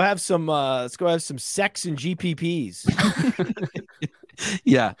food. Let's go have some sex and GPPs.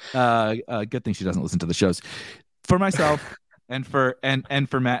 Yeah. Good thing she doesn't listen to the shows. For myself and for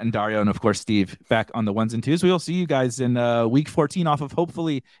Matt and Dario, and of course Steve, back on the ones and twos. We'll see you guys in week 14 off of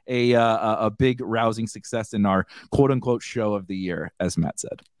hopefully a big rousing success in our quote unquote show of the year, as Matt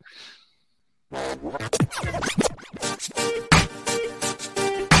said.